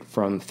tax rate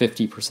from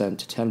 50%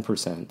 to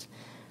 10%,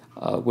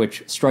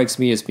 which strikes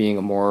me as being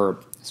a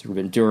more sort of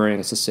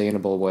enduring,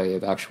 sustainable way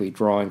of actually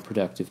drawing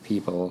productive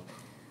people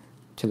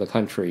to the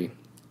country.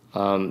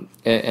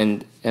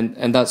 And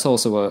that's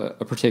also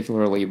a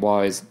particularly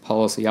wise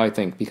policy, I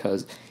think,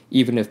 because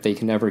even if they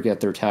can never get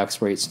their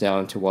tax rates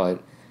down to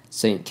what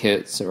St.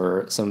 Kitts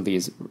or some of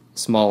these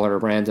smaller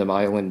random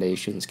island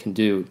nations can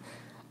do,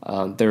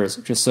 there's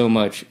just so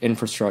much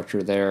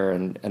infrastructure there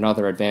and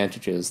other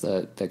advantages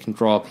that can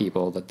draw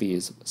people that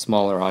these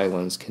smaller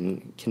islands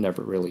can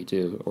never really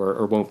do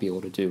or won't be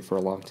able to do for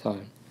a long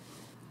time.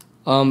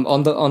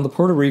 On the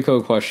Puerto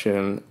Rico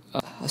question,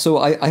 so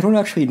I don't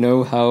actually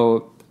know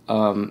how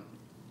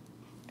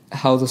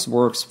this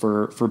works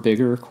for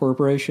bigger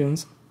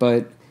corporations,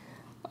 but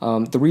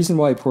the reason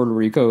why Puerto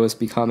Rico is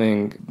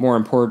becoming more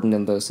important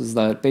in this is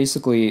that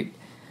basically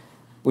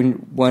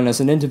when as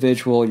an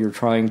individual you're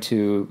trying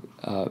to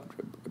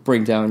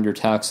bring down your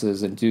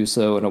taxes and do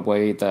so in a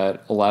way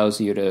that allows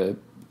you to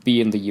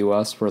be in the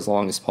U.S. for as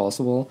long as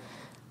possible,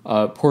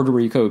 Puerto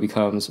Rico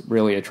becomes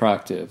really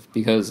attractive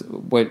because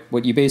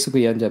what you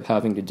basically end up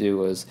having to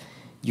do is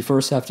you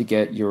first have to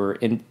get your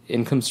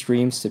income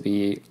streams to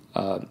be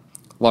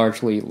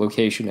largely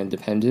location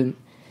independent,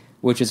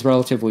 which is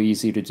relatively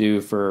easy to do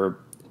for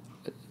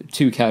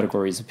two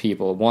categories of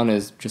people. One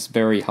is just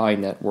very high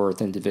net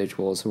worth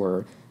individuals who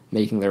are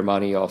making their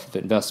money off of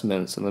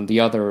investments, and then the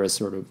other is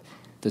sort of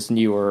this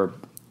newer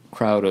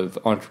crowd of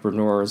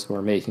entrepreneurs who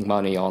are making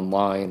money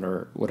online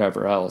or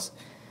whatever else.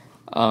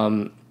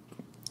 And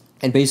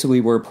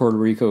basically where Puerto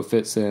Rico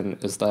fits in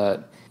is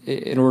that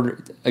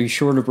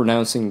short of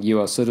renouncing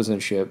U.S.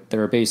 citizenship,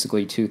 there are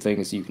basically two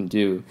things you can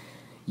do.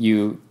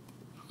 You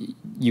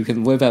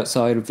can live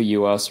outside of the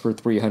U.S. for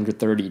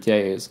 330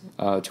 days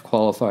to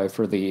qualify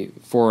for the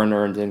foreign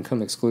earned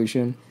income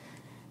exclusion,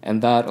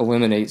 and that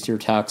eliminates your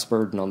tax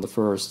burden on the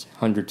first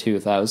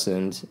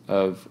 $102,000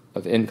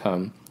 of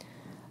income.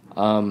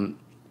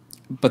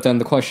 But then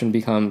the question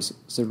becomes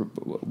sort of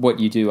what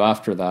you do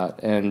after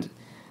that, and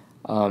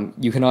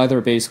you can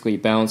either basically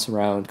bounce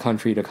around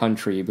country to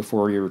country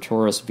before your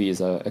tourist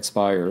visa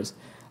expires,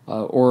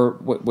 or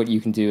what you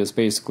can do is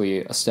basically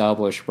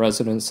establish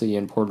residency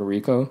in Puerto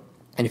Rico.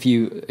 And if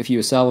you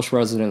establish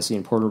residency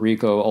in Puerto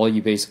Rico, all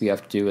you basically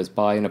have to do is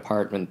buy an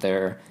apartment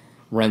there,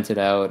 rent it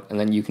out, and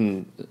then you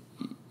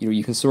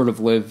can sort of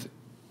live,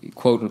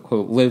 quote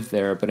unquote, live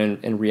there, but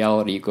in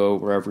reality go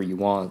wherever you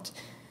want.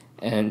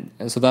 And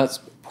so that's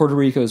Puerto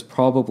Rico is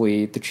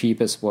probably the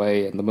cheapest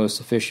way and the most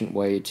efficient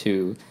way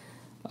to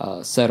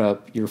set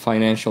up your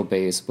financial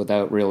base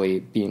without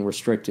really being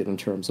restricted in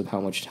terms of how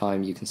much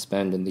time you can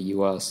spend in the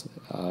U.S.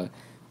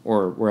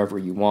 Or wherever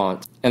you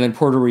want. And then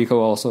Puerto Rico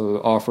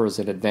also offers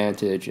an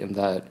advantage in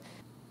that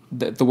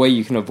the way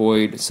you can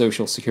avoid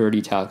Social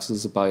Security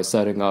taxes is by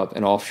setting up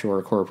an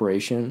offshore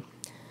corporation.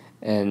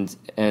 And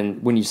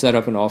when you set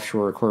up an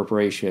offshore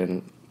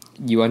corporation,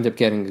 you end up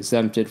getting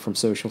exempted from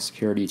Social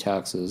Security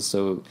taxes.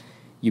 So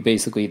you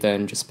basically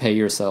then just pay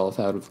yourself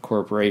out of the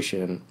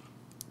corporation,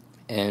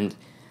 and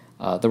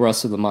the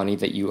rest of the money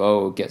that you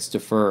owe gets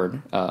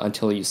deferred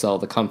until you sell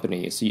the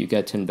company. So you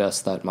get to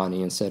invest that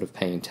money instead of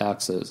paying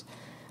taxes.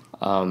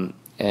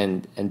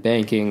 and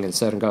banking and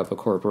setting up a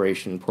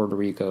corporation in Puerto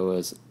Rico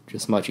is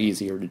just much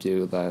easier to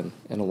do than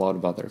in a lot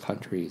of other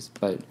countries.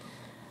 But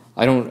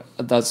I don't.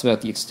 That's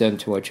about the extent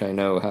to which I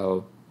know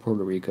how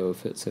Puerto Rico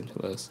fits into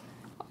this.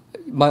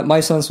 My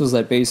sense was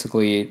that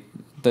basically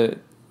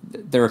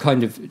there are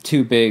kind of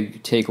two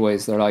big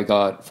takeaways that I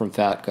got from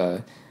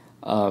FATCA.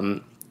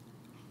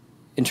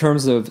 In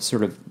terms of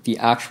sort of the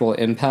actual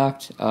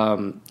impact,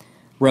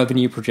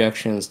 revenue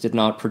projections did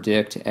not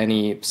predict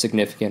any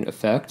significant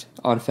effect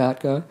on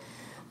FATCA.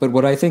 But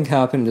what I think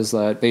happened is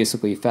that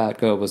basically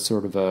FATCA was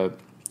sort of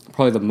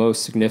probably the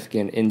most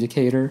significant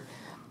indicator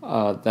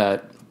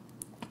that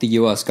the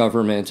U.S.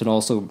 government and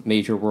also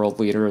major world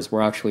leaders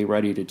were actually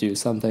ready to do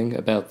something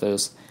about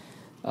this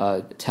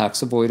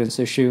tax avoidance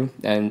issue.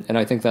 And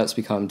I think that's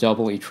become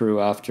doubly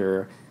true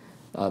after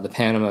the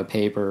Panama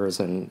Papers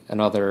and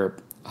other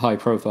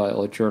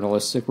high-profile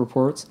journalistic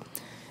reports.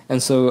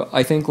 And so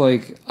I think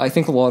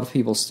a lot of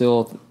people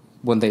still,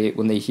 when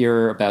they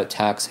hear about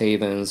tax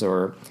havens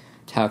or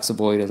tax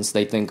avoidance,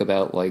 they think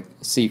about like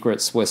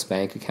secret Swiss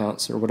bank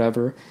accounts or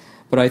whatever.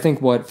 But I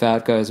think what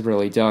FATCA has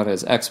really done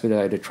is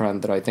expedite a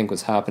trend that I think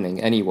was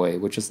happening anyway,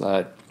 which is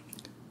that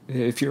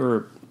if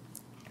you're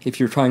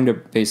trying to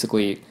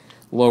basically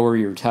lower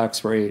your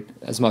tax rate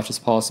as much as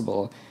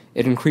possible,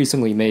 it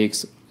increasingly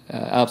makes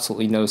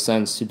absolutely no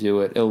sense to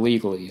do it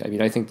illegally. I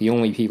mean, I think the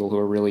only people who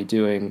are really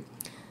doing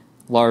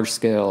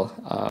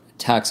large-scale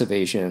tax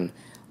evasion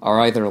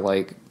are either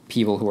like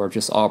people who are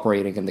just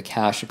operating in the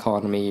cash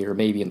economy or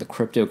maybe in the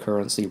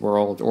cryptocurrency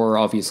world or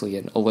obviously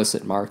in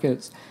illicit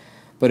markets.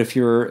 But if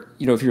you're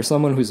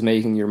someone who's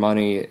making your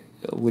money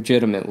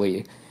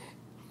legitimately,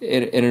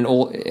 in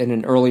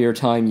an earlier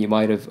time you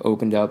might have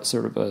opened up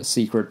sort of a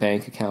secret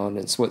bank account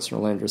in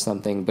Switzerland or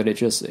something, but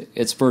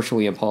it's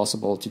virtually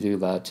impossible to do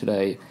that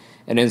today.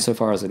 And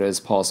insofar as it is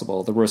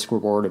possible, the risk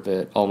reward of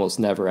it almost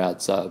never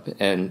adds up,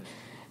 and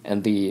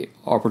the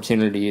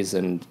opportunities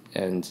and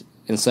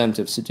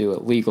incentives to do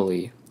it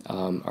legally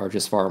are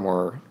just far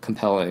more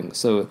compelling.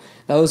 So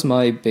that was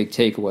my big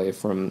takeaway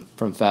from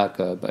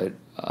FATCA, but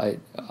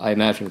I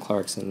imagine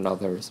Clarkson and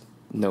others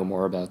know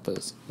more about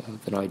this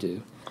than I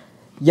do.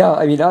 Yeah,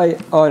 I mean,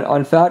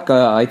 on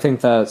FATCA, I think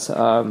that's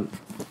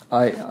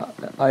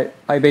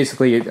I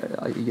basically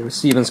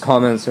Stephen's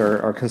comments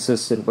are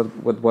consistent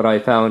with what I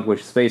found,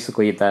 which is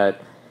basically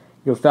that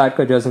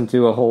FATCA doesn't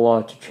do a whole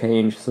lot to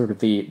change sort of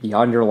the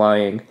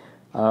underlying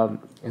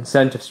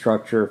incentive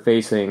structure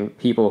facing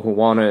people who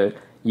want to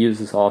use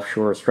this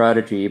offshore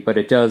strategy, but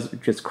it does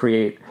just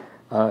create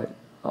a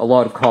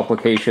lot of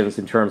complications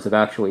in terms of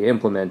actually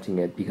implementing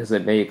it, because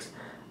it makes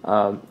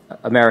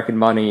American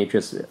money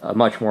just a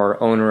much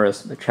more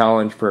onerous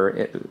challenge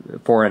for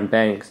foreign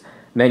banks,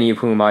 many of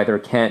whom either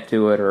can't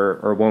do it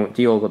or won't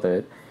deal with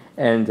it.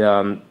 And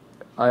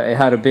it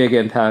had a big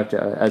impact,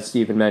 as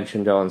Stephen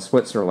mentioned, on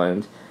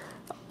Switzerland.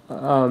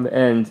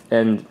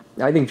 And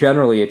I think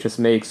generally it just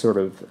makes sort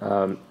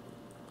of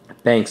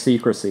bank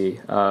secrecy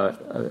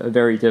a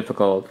very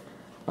difficult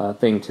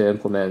thing to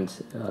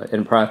implement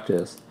in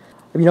practice.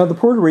 I mean, the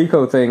Puerto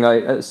Rico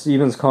thing,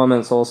 Stephen's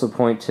comments also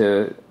point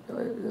to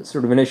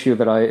sort of an issue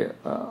that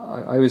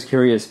I was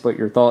curious what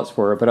your thoughts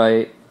were,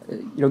 but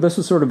this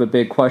was sort of a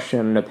big question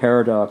and a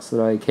paradox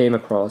that I came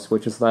across,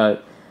 which is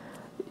that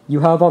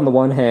you have on the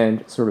one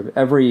hand sort of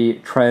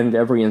every trend,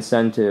 every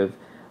incentive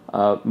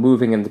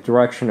moving in the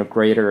direction of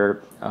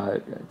greater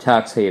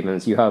tax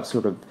havens. You have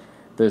sort of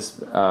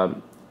this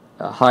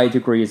high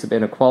degrees of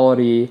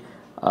inequality,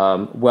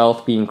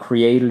 wealth being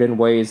created in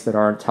ways that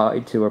aren't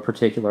tied to a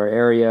particular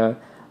area,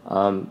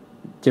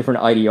 different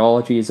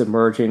ideologies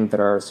emerging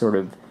that are sort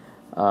of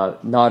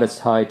not as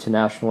tied to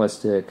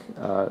nationalistic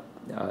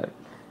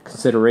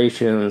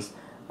considerations,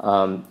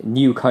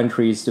 new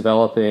countries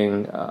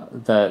developing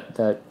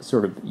that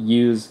sort of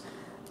use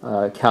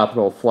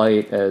capital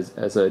flight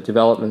as a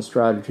development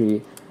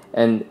strategy,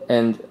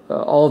 and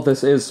all of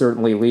this is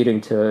certainly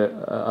leading to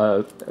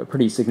a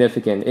pretty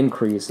significant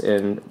increase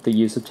in the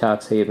use of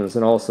tax havens,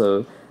 and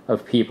also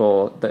of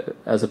people that,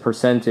 as a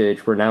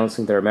percentage,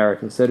 renouncing their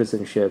American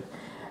citizenship.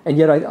 And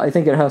yet I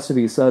think it has to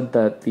be said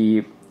that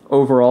the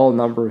overall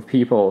number of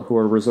people who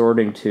are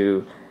resorting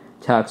to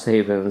tax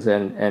havens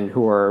and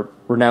who are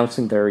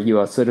renouncing their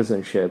U.S.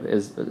 citizenship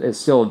is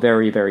still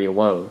very, very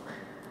low.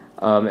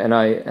 And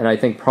I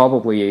think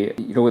probably,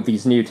 with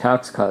these new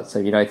tax cuts,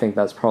 I think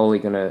that's probably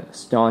going to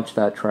staunch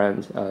that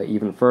trend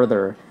even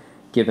further,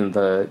 given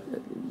the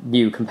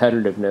new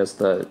competitiveness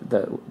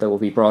that will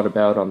be brought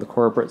about on the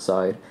corporate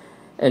side.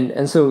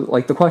 And so,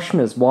 the question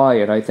is why,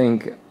 and I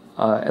think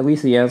at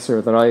least the answer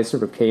that I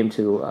sort of came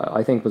to,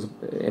 I think was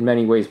in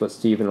many ways what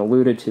Stephen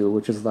alluded to,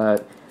 which is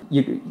that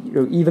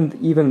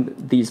even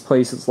these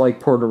places like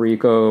Puerto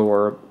Rico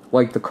or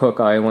like the Cook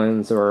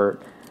Islands or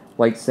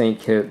like St.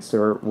 Kitts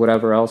or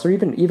whatever else, or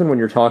even when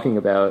you're talking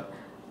about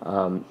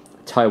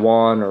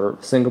Taiwan or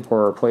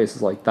Singapore or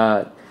places like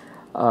that,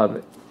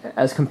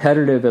 as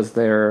competitive as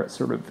their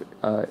sort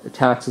of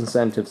tax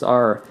incentives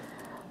are,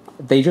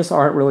 they just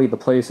aren't really the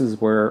places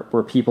where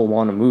people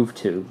want to move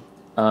to.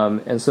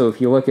 And so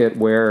if you look at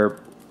where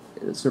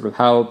sort of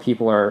how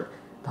people are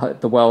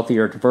the wealthy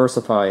are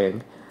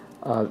diversifying.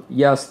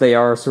 Yes, they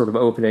are sort of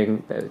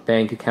opening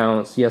bank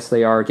accounts. Yes,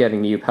 they are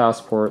getting new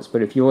passports.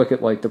 But if you look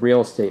at like the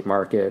real estate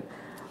market,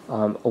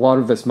 a lot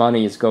of this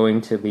money is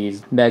going to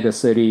these mega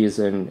cities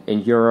in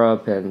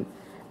Europe and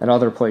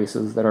other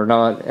places that are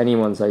not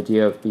anyone's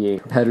idea of being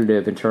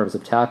competitive in terms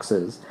of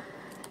taxes.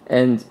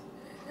 And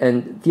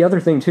the other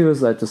thing too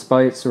is that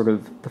despite sort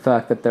of the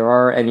fact that there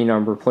are any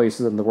number of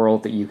places in the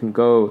world that you can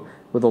go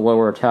with a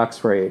lower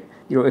tax rate,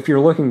 if you're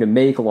looking to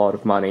make a lot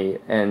of money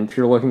and if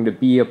you're looking to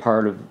be a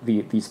part of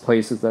these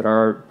places that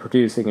are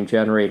producing and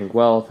generating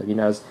wealth,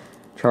 as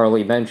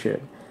Charlie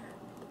mentioned,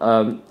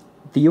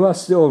 the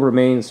U.S. still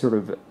remains sort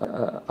of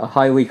a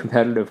highly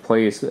competitive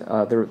place.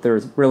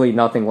 There's really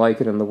nothing like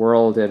it in the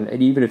world,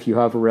 and even if you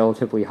have a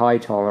relatively high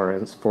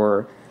tolerance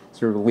for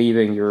sort of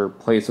leaving your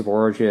place of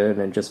origin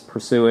and just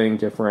pursuing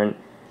different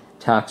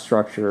tax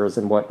structures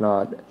and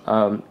whatnot,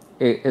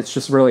 it's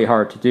just really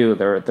hard to do.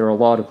 There are a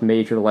lot of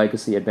major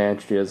legacy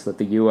advantages that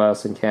the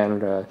U.S. and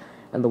Canada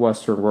and the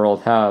Western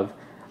world have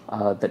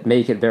that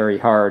make it very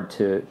hard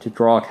to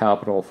draw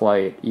capital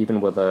flight, even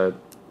with a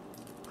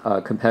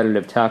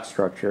competitive tax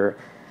structure.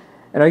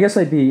 And I guess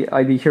I'd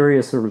be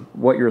curious sort of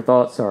what your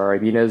thoughts are.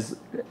 Is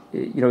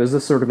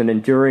this sort of an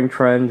enduring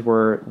trend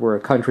where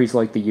countries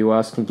like the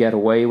U.S. can get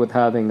away with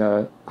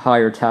having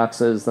higher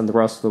taxes than the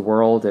rest of the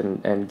world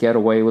and get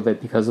away with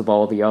it because of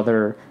all the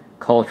other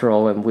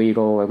cultural and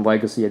legal and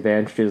legacy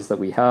advantages that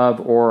we have,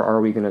 or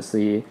are we going to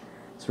see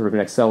sort of an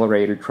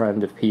accelerated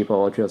trend of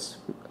people just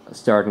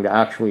starting to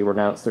actually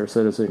renounce their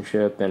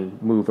citizenship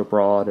and move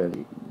abroad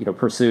and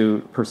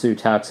pursue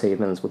tax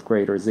havens with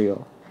greater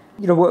zeal?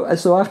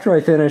 So after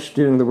I finished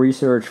doing the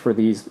research for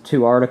these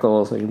two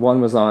articles, one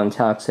was on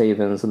tax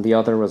havens and the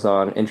other was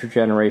on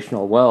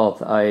intergenerational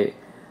wealth, I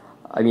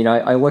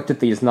looked at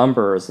these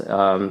numbers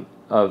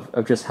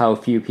of just how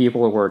few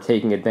people were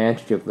taking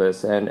advantage of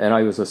this, and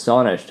I was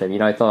astonished.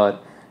 I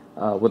thought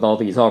with all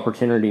these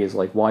opportunities,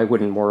 like, why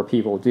wouldn't more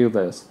people do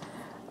this?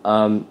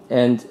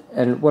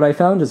 And what I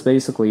found is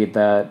basically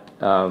that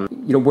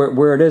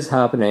where it is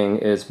happening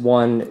is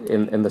one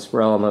in this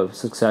realm of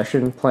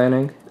succession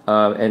planning,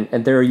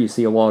 and there you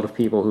see a lot of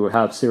people who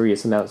have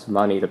serious amounts of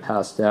money to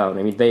pass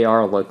down. They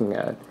are looking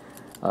at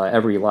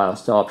every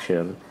last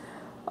option.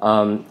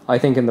 I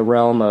think in the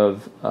realm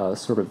of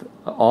sort of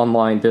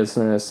online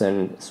business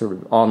and sort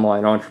of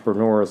online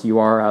entrepreneurs, you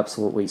are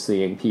absolutely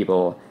seeing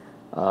people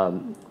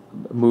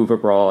move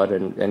abroad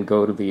and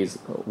go to these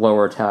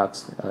lower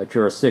tax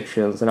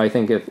jurisdictions. And I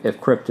think if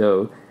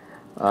crypto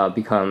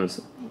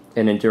becomes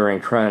an enduring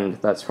trend,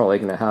 that's probably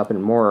going to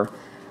happen more.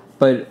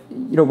 But,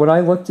 when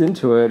I looked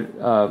into it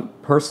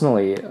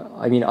personally,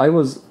 I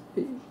was,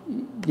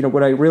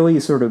 when I really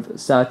sort of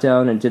sat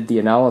down and did the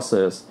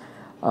analysis,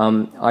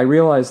 I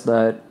realized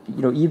that,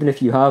 even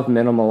if you have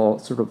minimal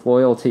sort of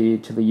loyalty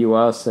to the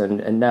U.S.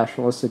 and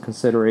nationalistic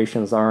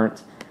considerations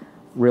aren't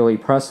really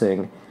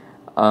pressing,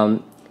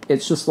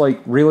 it's just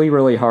like really,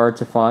 really hard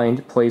to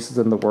find places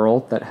in the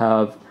world that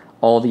have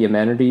all the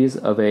amenities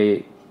of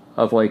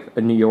like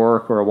a New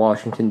York or a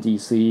Washington,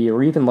 D.C.,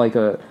 or even like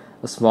a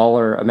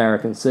smaller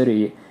American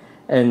city.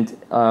 And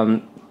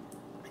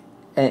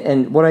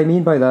what I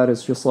mean by that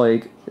is just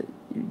like,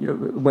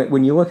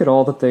 when you look at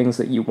all the things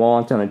that you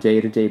want on a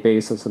day-to-day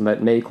basis and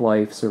that make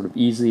life sort of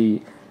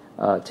easy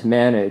to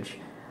manage,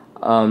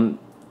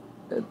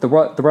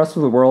 the rest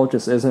of the world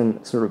just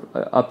isn't sort of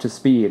up to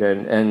speed,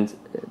 and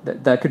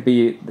that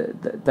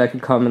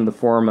could come in the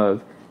form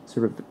of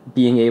sort of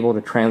being able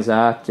to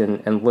transact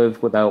and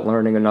live without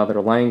learning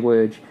another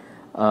language.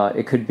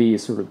 It could be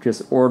sort of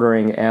just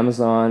ordering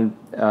Amazon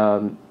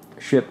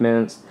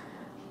shipments.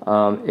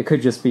 It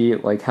could just be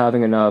like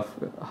having enough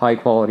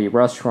high-quality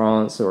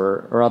restaurants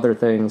or other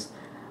things.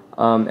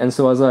 And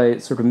so as I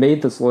sort of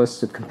made this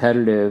list of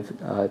competitive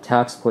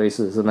tax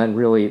places and then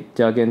really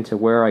dug into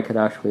where I could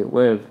actually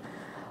live,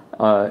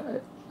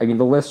 the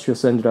list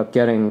just ended up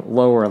getting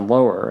lower and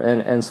lower.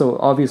 And so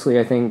obviously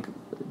I think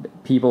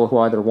people who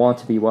either want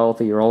to be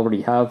wealthy or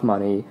already have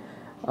money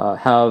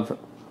have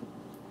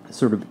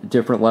sort of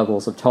different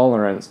levels of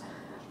tolerance.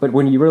 But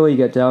when you really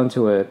get down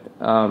to it,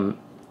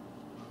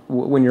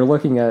 when you're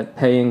looking at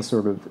paying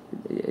sort of,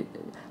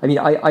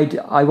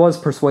 I was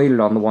persuaded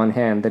on the one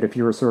hand that if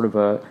you're sort of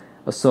a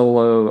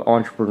solo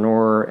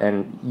entrepreneur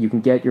and you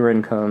can get your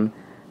income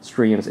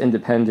streams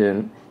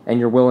independent and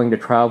you're willing to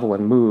travel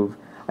and move,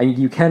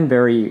 you can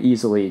very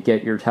easily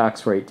get your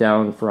tax rate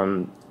down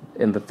from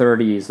in the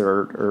 30s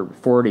or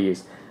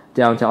 40s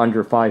down to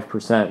under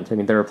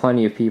 5%. There are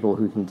plenty of people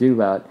who can do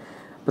that.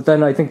 But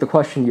then I think the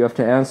question you have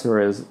to answer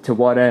is, to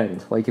what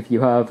end? Like if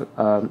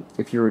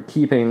you're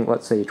keeping,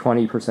 let's say,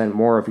 20%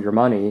 more of your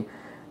money,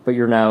 but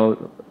you're now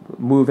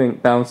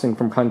bouncing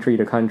from country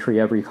to country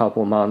every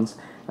couple of months,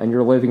 and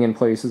you're living in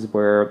places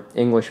where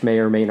English may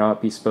or may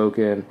not be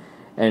spoken,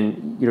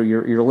 and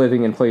you're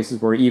living in places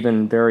where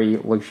even very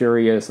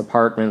luxurious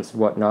apartments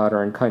and whatnot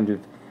are in kind of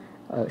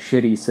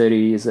shitty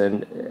cities,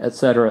 and et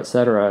cetera, et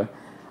cetera.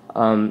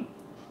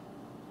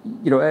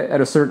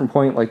 at a certain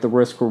point, like the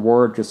risk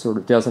reward just sort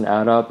of doesn't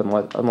add up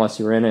unless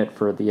you're in it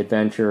for the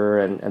adventure,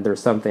 and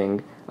there's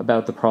something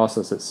about the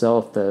process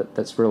itself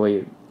that's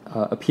really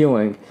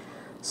appealing.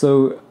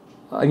 So,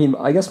 I mean,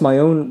 I guess my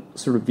own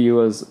sort of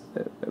view is,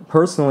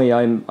 personally,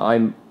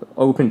 I'm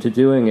open to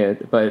doing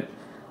it, but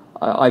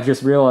I've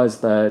just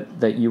realized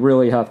that you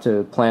really have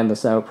to plan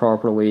this out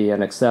properly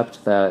and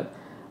accept that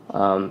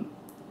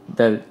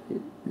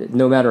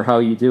no matter how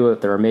you do it,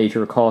 there are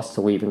major costs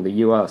to leaving the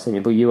U.S. I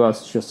mean, the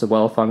U.S. is just a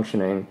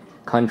well-functioning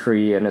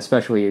country, and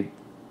especially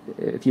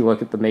if you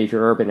look at the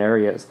major urban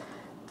areas,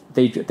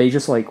 they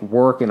just like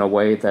work in a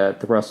way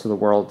that the rest of the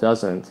world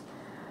doesn't.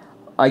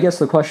 I guess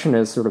the question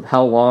is sort of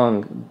how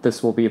long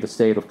this will be the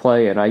state of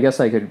play, and I guess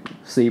I could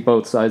see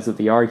both sides of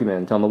the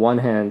argument. On the one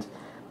hand,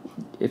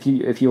 if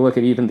you look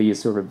at even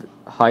these sort of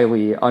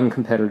highly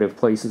uncompetitive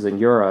places in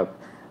Europe,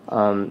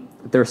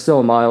 they're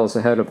still miles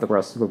ahead of the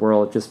rest of the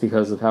world just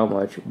because of how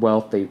much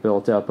wealth they've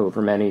built up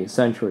over many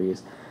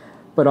centuries.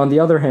 But on the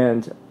other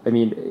hand, I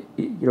mean,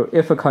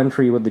 if a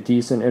country with a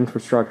decent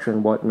infrastructure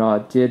and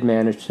whatnot did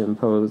manage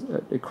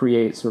to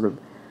create sort of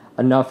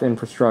enough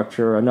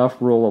infrastructure, enough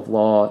rule of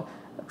law,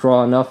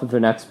 draw enough of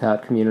an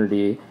expat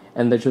community,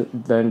 and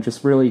then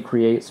just really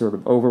create sort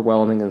of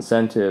overwhelming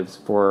incentives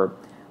for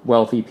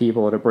wealthy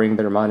people to bring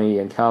their money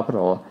and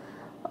capital,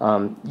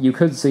 you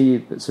could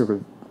see sort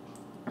of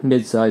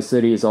mid-sized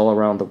cities all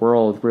around the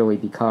world really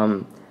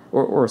become,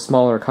 or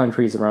smaller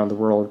countries around the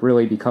world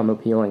really become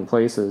appealing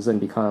places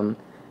and become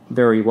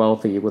very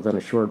wealthy within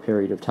a short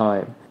period of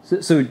time.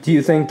 So do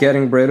you think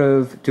getting rid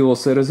of dual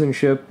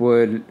citizenship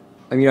would,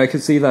 I mean, I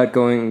could see that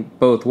going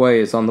both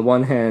ways. On the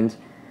one hand,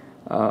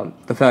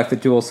 the fact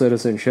that dual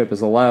citizenship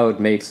is allowed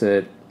makes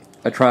it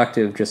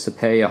attractive just to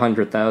pay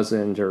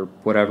 $100,000 or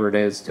whatever it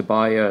is to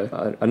buy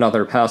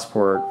another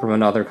passport from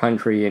another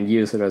country and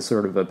use it as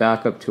sort of a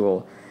backup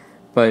tool.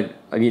 But,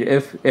 I mean,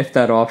 if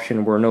that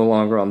option were no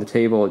longer on the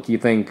table, do you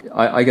think,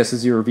 I guess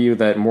is your view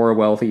that more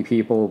wealthy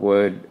people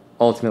would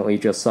ultimately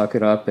just suck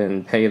it up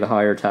and pay the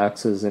higher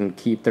taxes and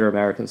keep their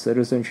American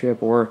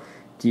citizenship? Or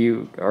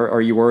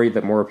are you worried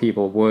that more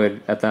people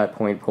would, at that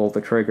point, pull the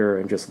trigger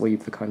and just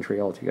leave the country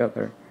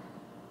altogether?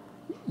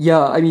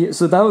 Yeah, I mean,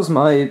 so that was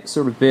my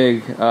sort of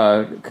big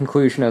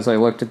conclusion as I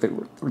looked at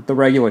the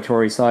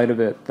regulatory side of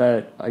it,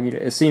 that, I mean,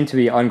 it seemed to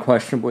be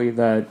unquestionably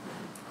that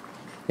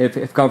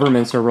if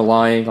governments are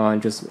relying on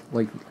just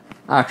like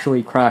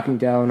actually cracking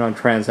down on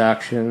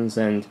transactions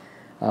and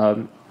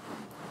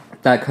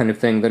that kind of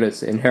thing, that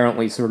it's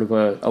inherently sort of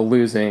a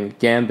losing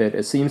gambit.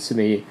 It seems to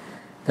me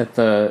that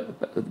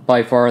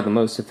by far the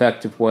most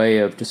effective way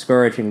of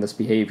discouraging this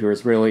behavior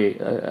is really,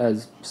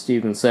 as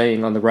Stephen's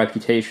saying, on the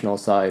reputational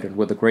side and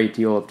with a great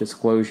deal of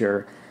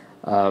disclosure.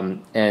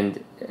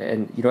 And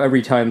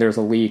every time there's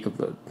a leak of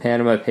the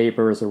Panama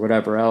Papers or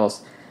whatever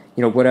else,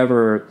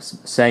 whatever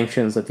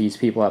sanctions that these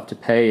people have to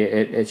pay,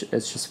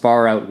 it's just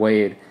far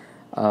outweighed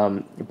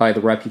by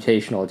the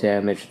reputational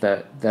damage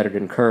that it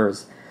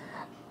incurs.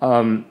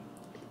 One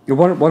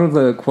of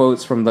the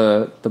quotes from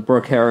the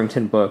Brooke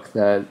Harrington book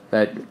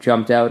that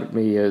jumped out at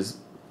me is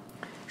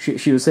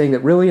she was saying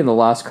that really in the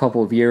last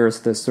couple of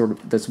years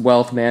this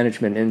wealth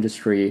management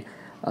industry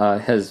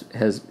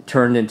has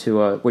turned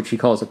into what she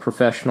calls a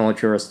professional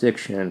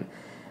jurisdiction,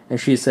 and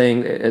she's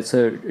saying it's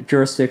a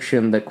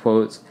jurisdiction that,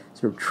 quotes,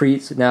 sort of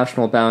treats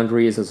national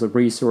boundaries as a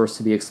resource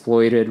to be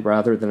exploited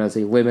rather than as a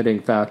limiting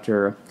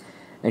factor.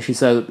 And she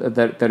said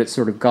that it's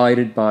sort of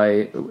guided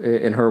by,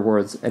 in her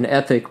words, an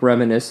ethic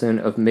reminiscent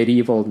of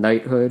medieval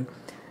knighthood,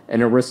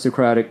 an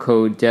aristocratic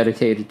code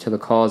dedicated to the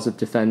cause of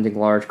defending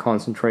large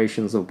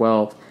concentrations of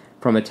wealth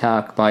from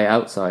attack by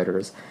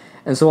outsiders.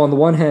 And so on the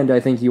one hand, I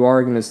think you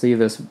are going to see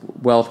this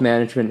wealth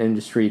management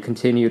industry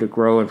continue to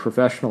grow and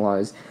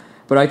professionalize.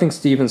 But I think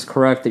Stephen's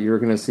correct that you're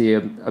going to see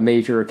a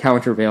major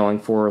countervailing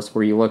force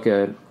where you look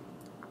at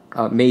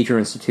major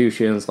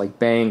institutions like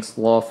banks,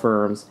 law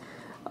firms,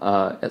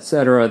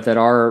 etc., that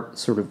are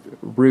sort of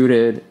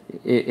rooted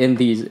in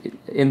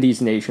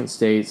these nation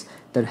states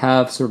that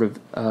have sort of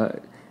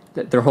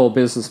their whole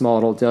business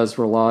model does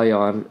rely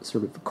on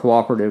sort of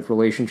cooperative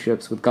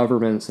relationships with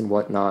governments and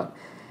whatnot.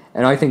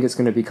 And I think it's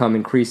going to become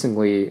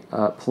increasingly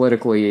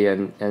politically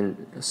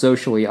and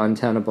socially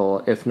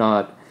untenable, if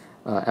not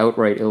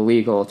outright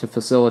illegal, to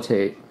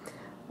facilitate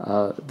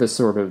this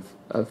sort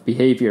of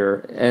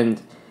behavior.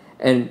 And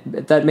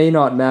that may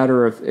not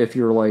matter if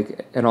you're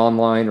like an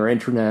online or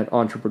internet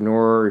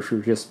entrepreneur, or if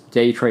you're just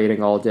day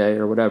trading all day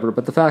or whatever.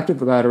 But the fact of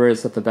the matter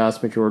is that the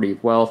vast majority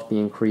of wealth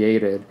being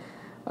created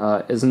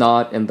is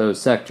not in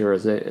those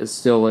sectors. It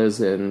still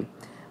is in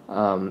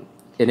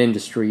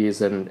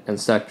industries and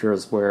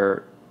sectors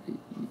where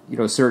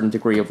a certain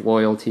degree of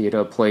loyalty to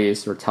a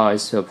place or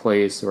ties to a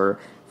place or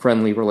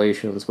friendly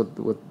relations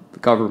with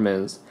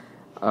governments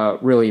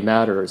really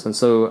matters. And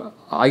so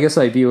I guess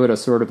I view it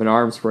as sort of an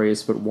arms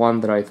race, but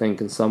one that I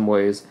think in some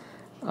ways,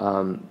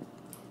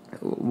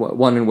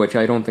 one in which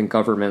I don't think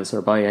governments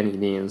are by any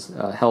means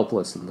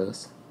helpless in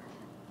this.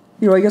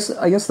 I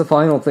guess the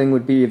final thing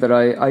would be that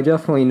I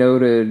definitely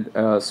noted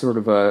sort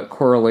of a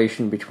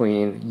correlation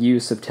between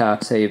use of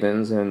tax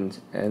havens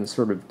and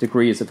sort of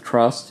degrees of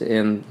trust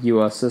in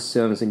U.S.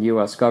 systems and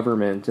U.S.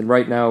 government. And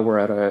right now we're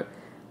at a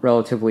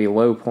relatively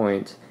low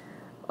point.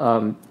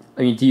 I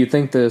mean, do you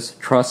think this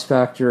trust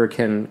factor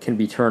can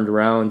be turned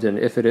around? And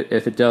if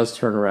it does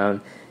turn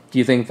around, do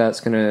you think that's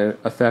going to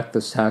affect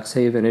this tax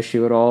haven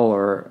issue at all,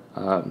 or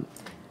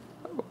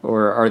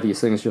are these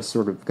things just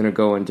sort of going to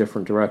go in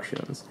different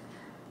directions?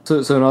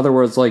 So in other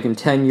words, like in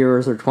 10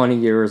 years or 20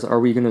 years,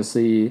 are we going to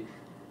see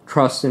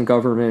trust in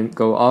government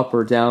go up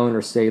or down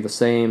or stay the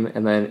same?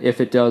 And then if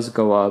it does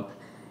go up,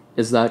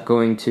 is that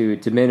going to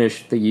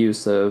diminish the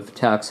use of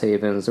tax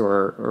havens,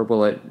 or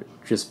will it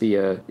just be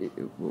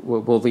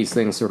will these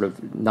things sort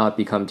of not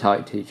become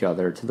tied to each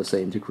other to the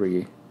same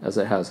degree as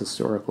it has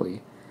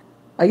historically?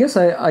 I guess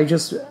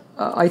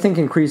I think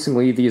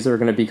increasingly these are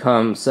going to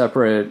become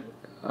separate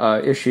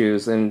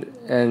issues,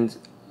 and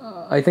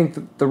I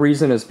think the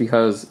reason is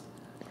because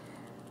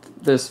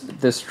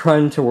this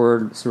trend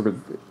toward sort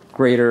of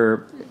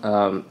greater.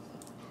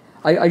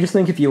 I just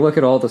think if you look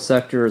at all the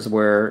sectors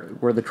where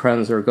the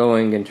trends are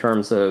going in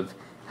terms of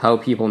how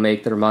people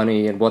make their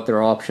money and what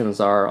their options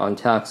are on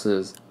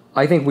taxes,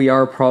 I think we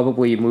are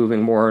probably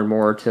moving more and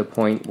more to a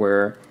point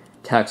where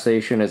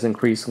taxation is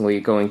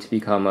increasingly going to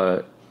become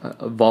a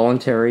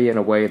voluntary in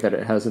a way that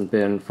it hasn't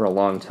been for a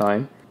long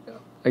time.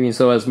 I mean,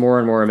 so as more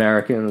and more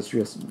Americans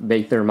just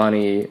make their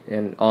money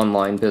in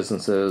online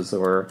businesses,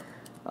 or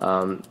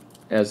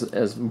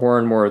as more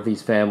and more of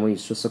these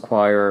families just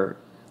acquire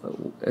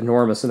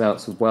enormous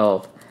amounts of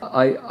wealth,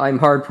 I'm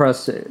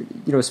hard-pressed,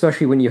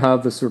 especially when you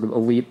have this sort of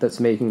elite that's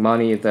making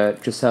money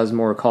that just has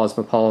more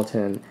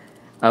cosmopolitan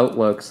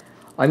outlooks.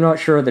 I'm not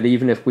sure that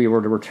even if we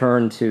were to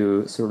return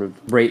to sort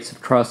of rates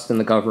of trust in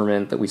the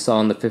government that we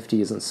saw in the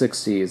 50s and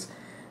 60s,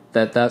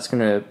 that's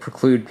going to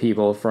preclude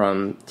people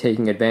from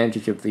taking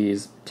advantage of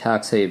these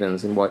tax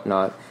havens and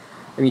whatnot.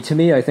 I mean, to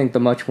me, I think the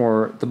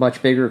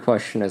much bigger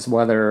question is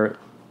whether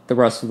the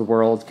rest of the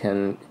world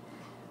can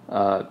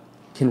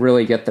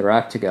really get their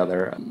act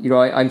together.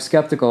 I'm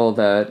skeptical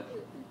that,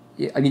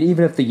 I mean,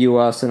 even if the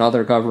U.S. and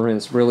other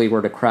governments really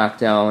were to crack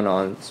down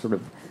on sort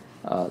of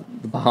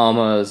the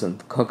Bahamas and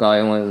the Cook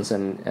Islands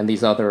and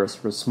these other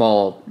sort of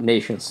small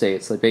nation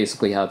states that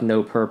basically have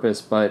no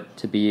purpose but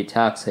to be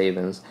tax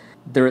havens,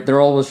 there are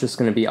always just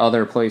going to be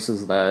other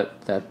places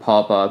that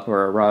pop up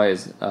or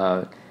arise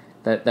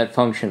that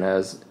function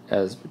as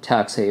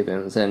tax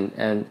havens,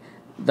 and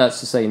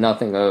that's to say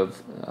nothing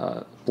of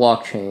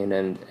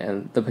blockchain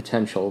and the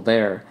potential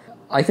there.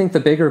 I think the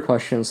bigger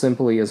question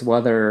simply is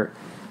whether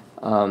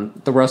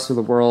the rest of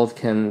the world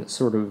can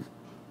sort of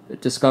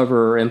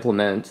discover or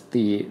implement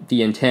the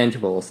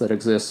intangibles that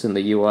exist in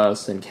the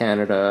U.S. and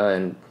Canada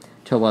and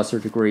to a lesser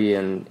degree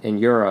in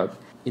Europe.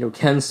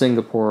 Can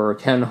Singapore,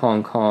 can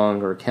Hong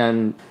Kong, or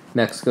can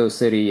Mexico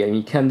City, I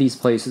mean, can these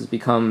places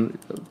become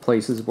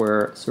places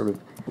where sort of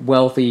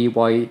wealthy,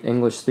 white,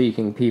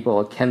 English-speaking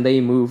people, can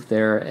they move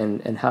there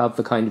and have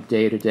the kind of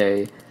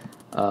day-to-day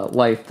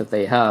life that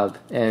they have,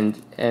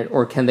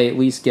 or can they at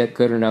least get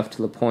good enough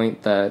to the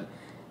point that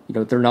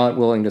they're not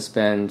willing to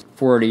spend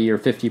 40 or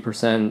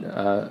 50%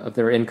 of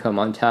their income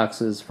on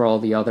taxes for all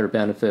the other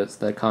benefits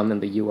that come in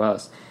the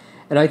U.S.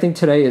 And I think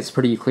today it's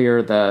pretty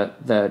clear that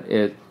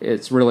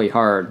it's really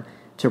hard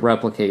to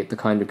replicate the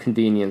kind of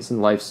convenience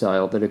and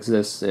lifestyle that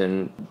exists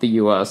in the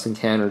U.S. and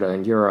Canada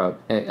and Europe.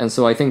 And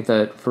so I think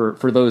that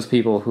for those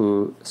people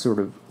who sort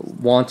of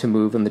want to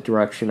move in the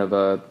direction of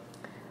a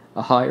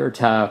higher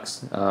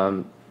tax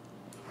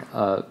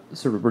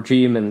sort of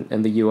regime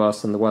in the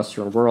U.S. and the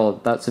Western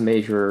world, that's a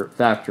major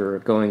factor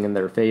going in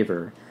their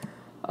favor.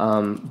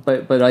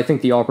 But I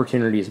think the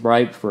opportunity is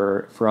ripe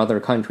for other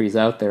countries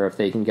out there if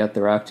they can get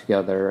their act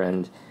together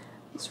and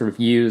sort of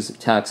use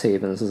tax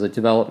havens as a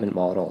development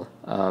model,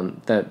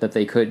 that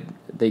they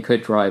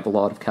could drive a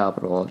lot of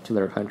capital to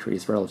their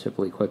countries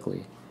relatively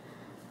quickly.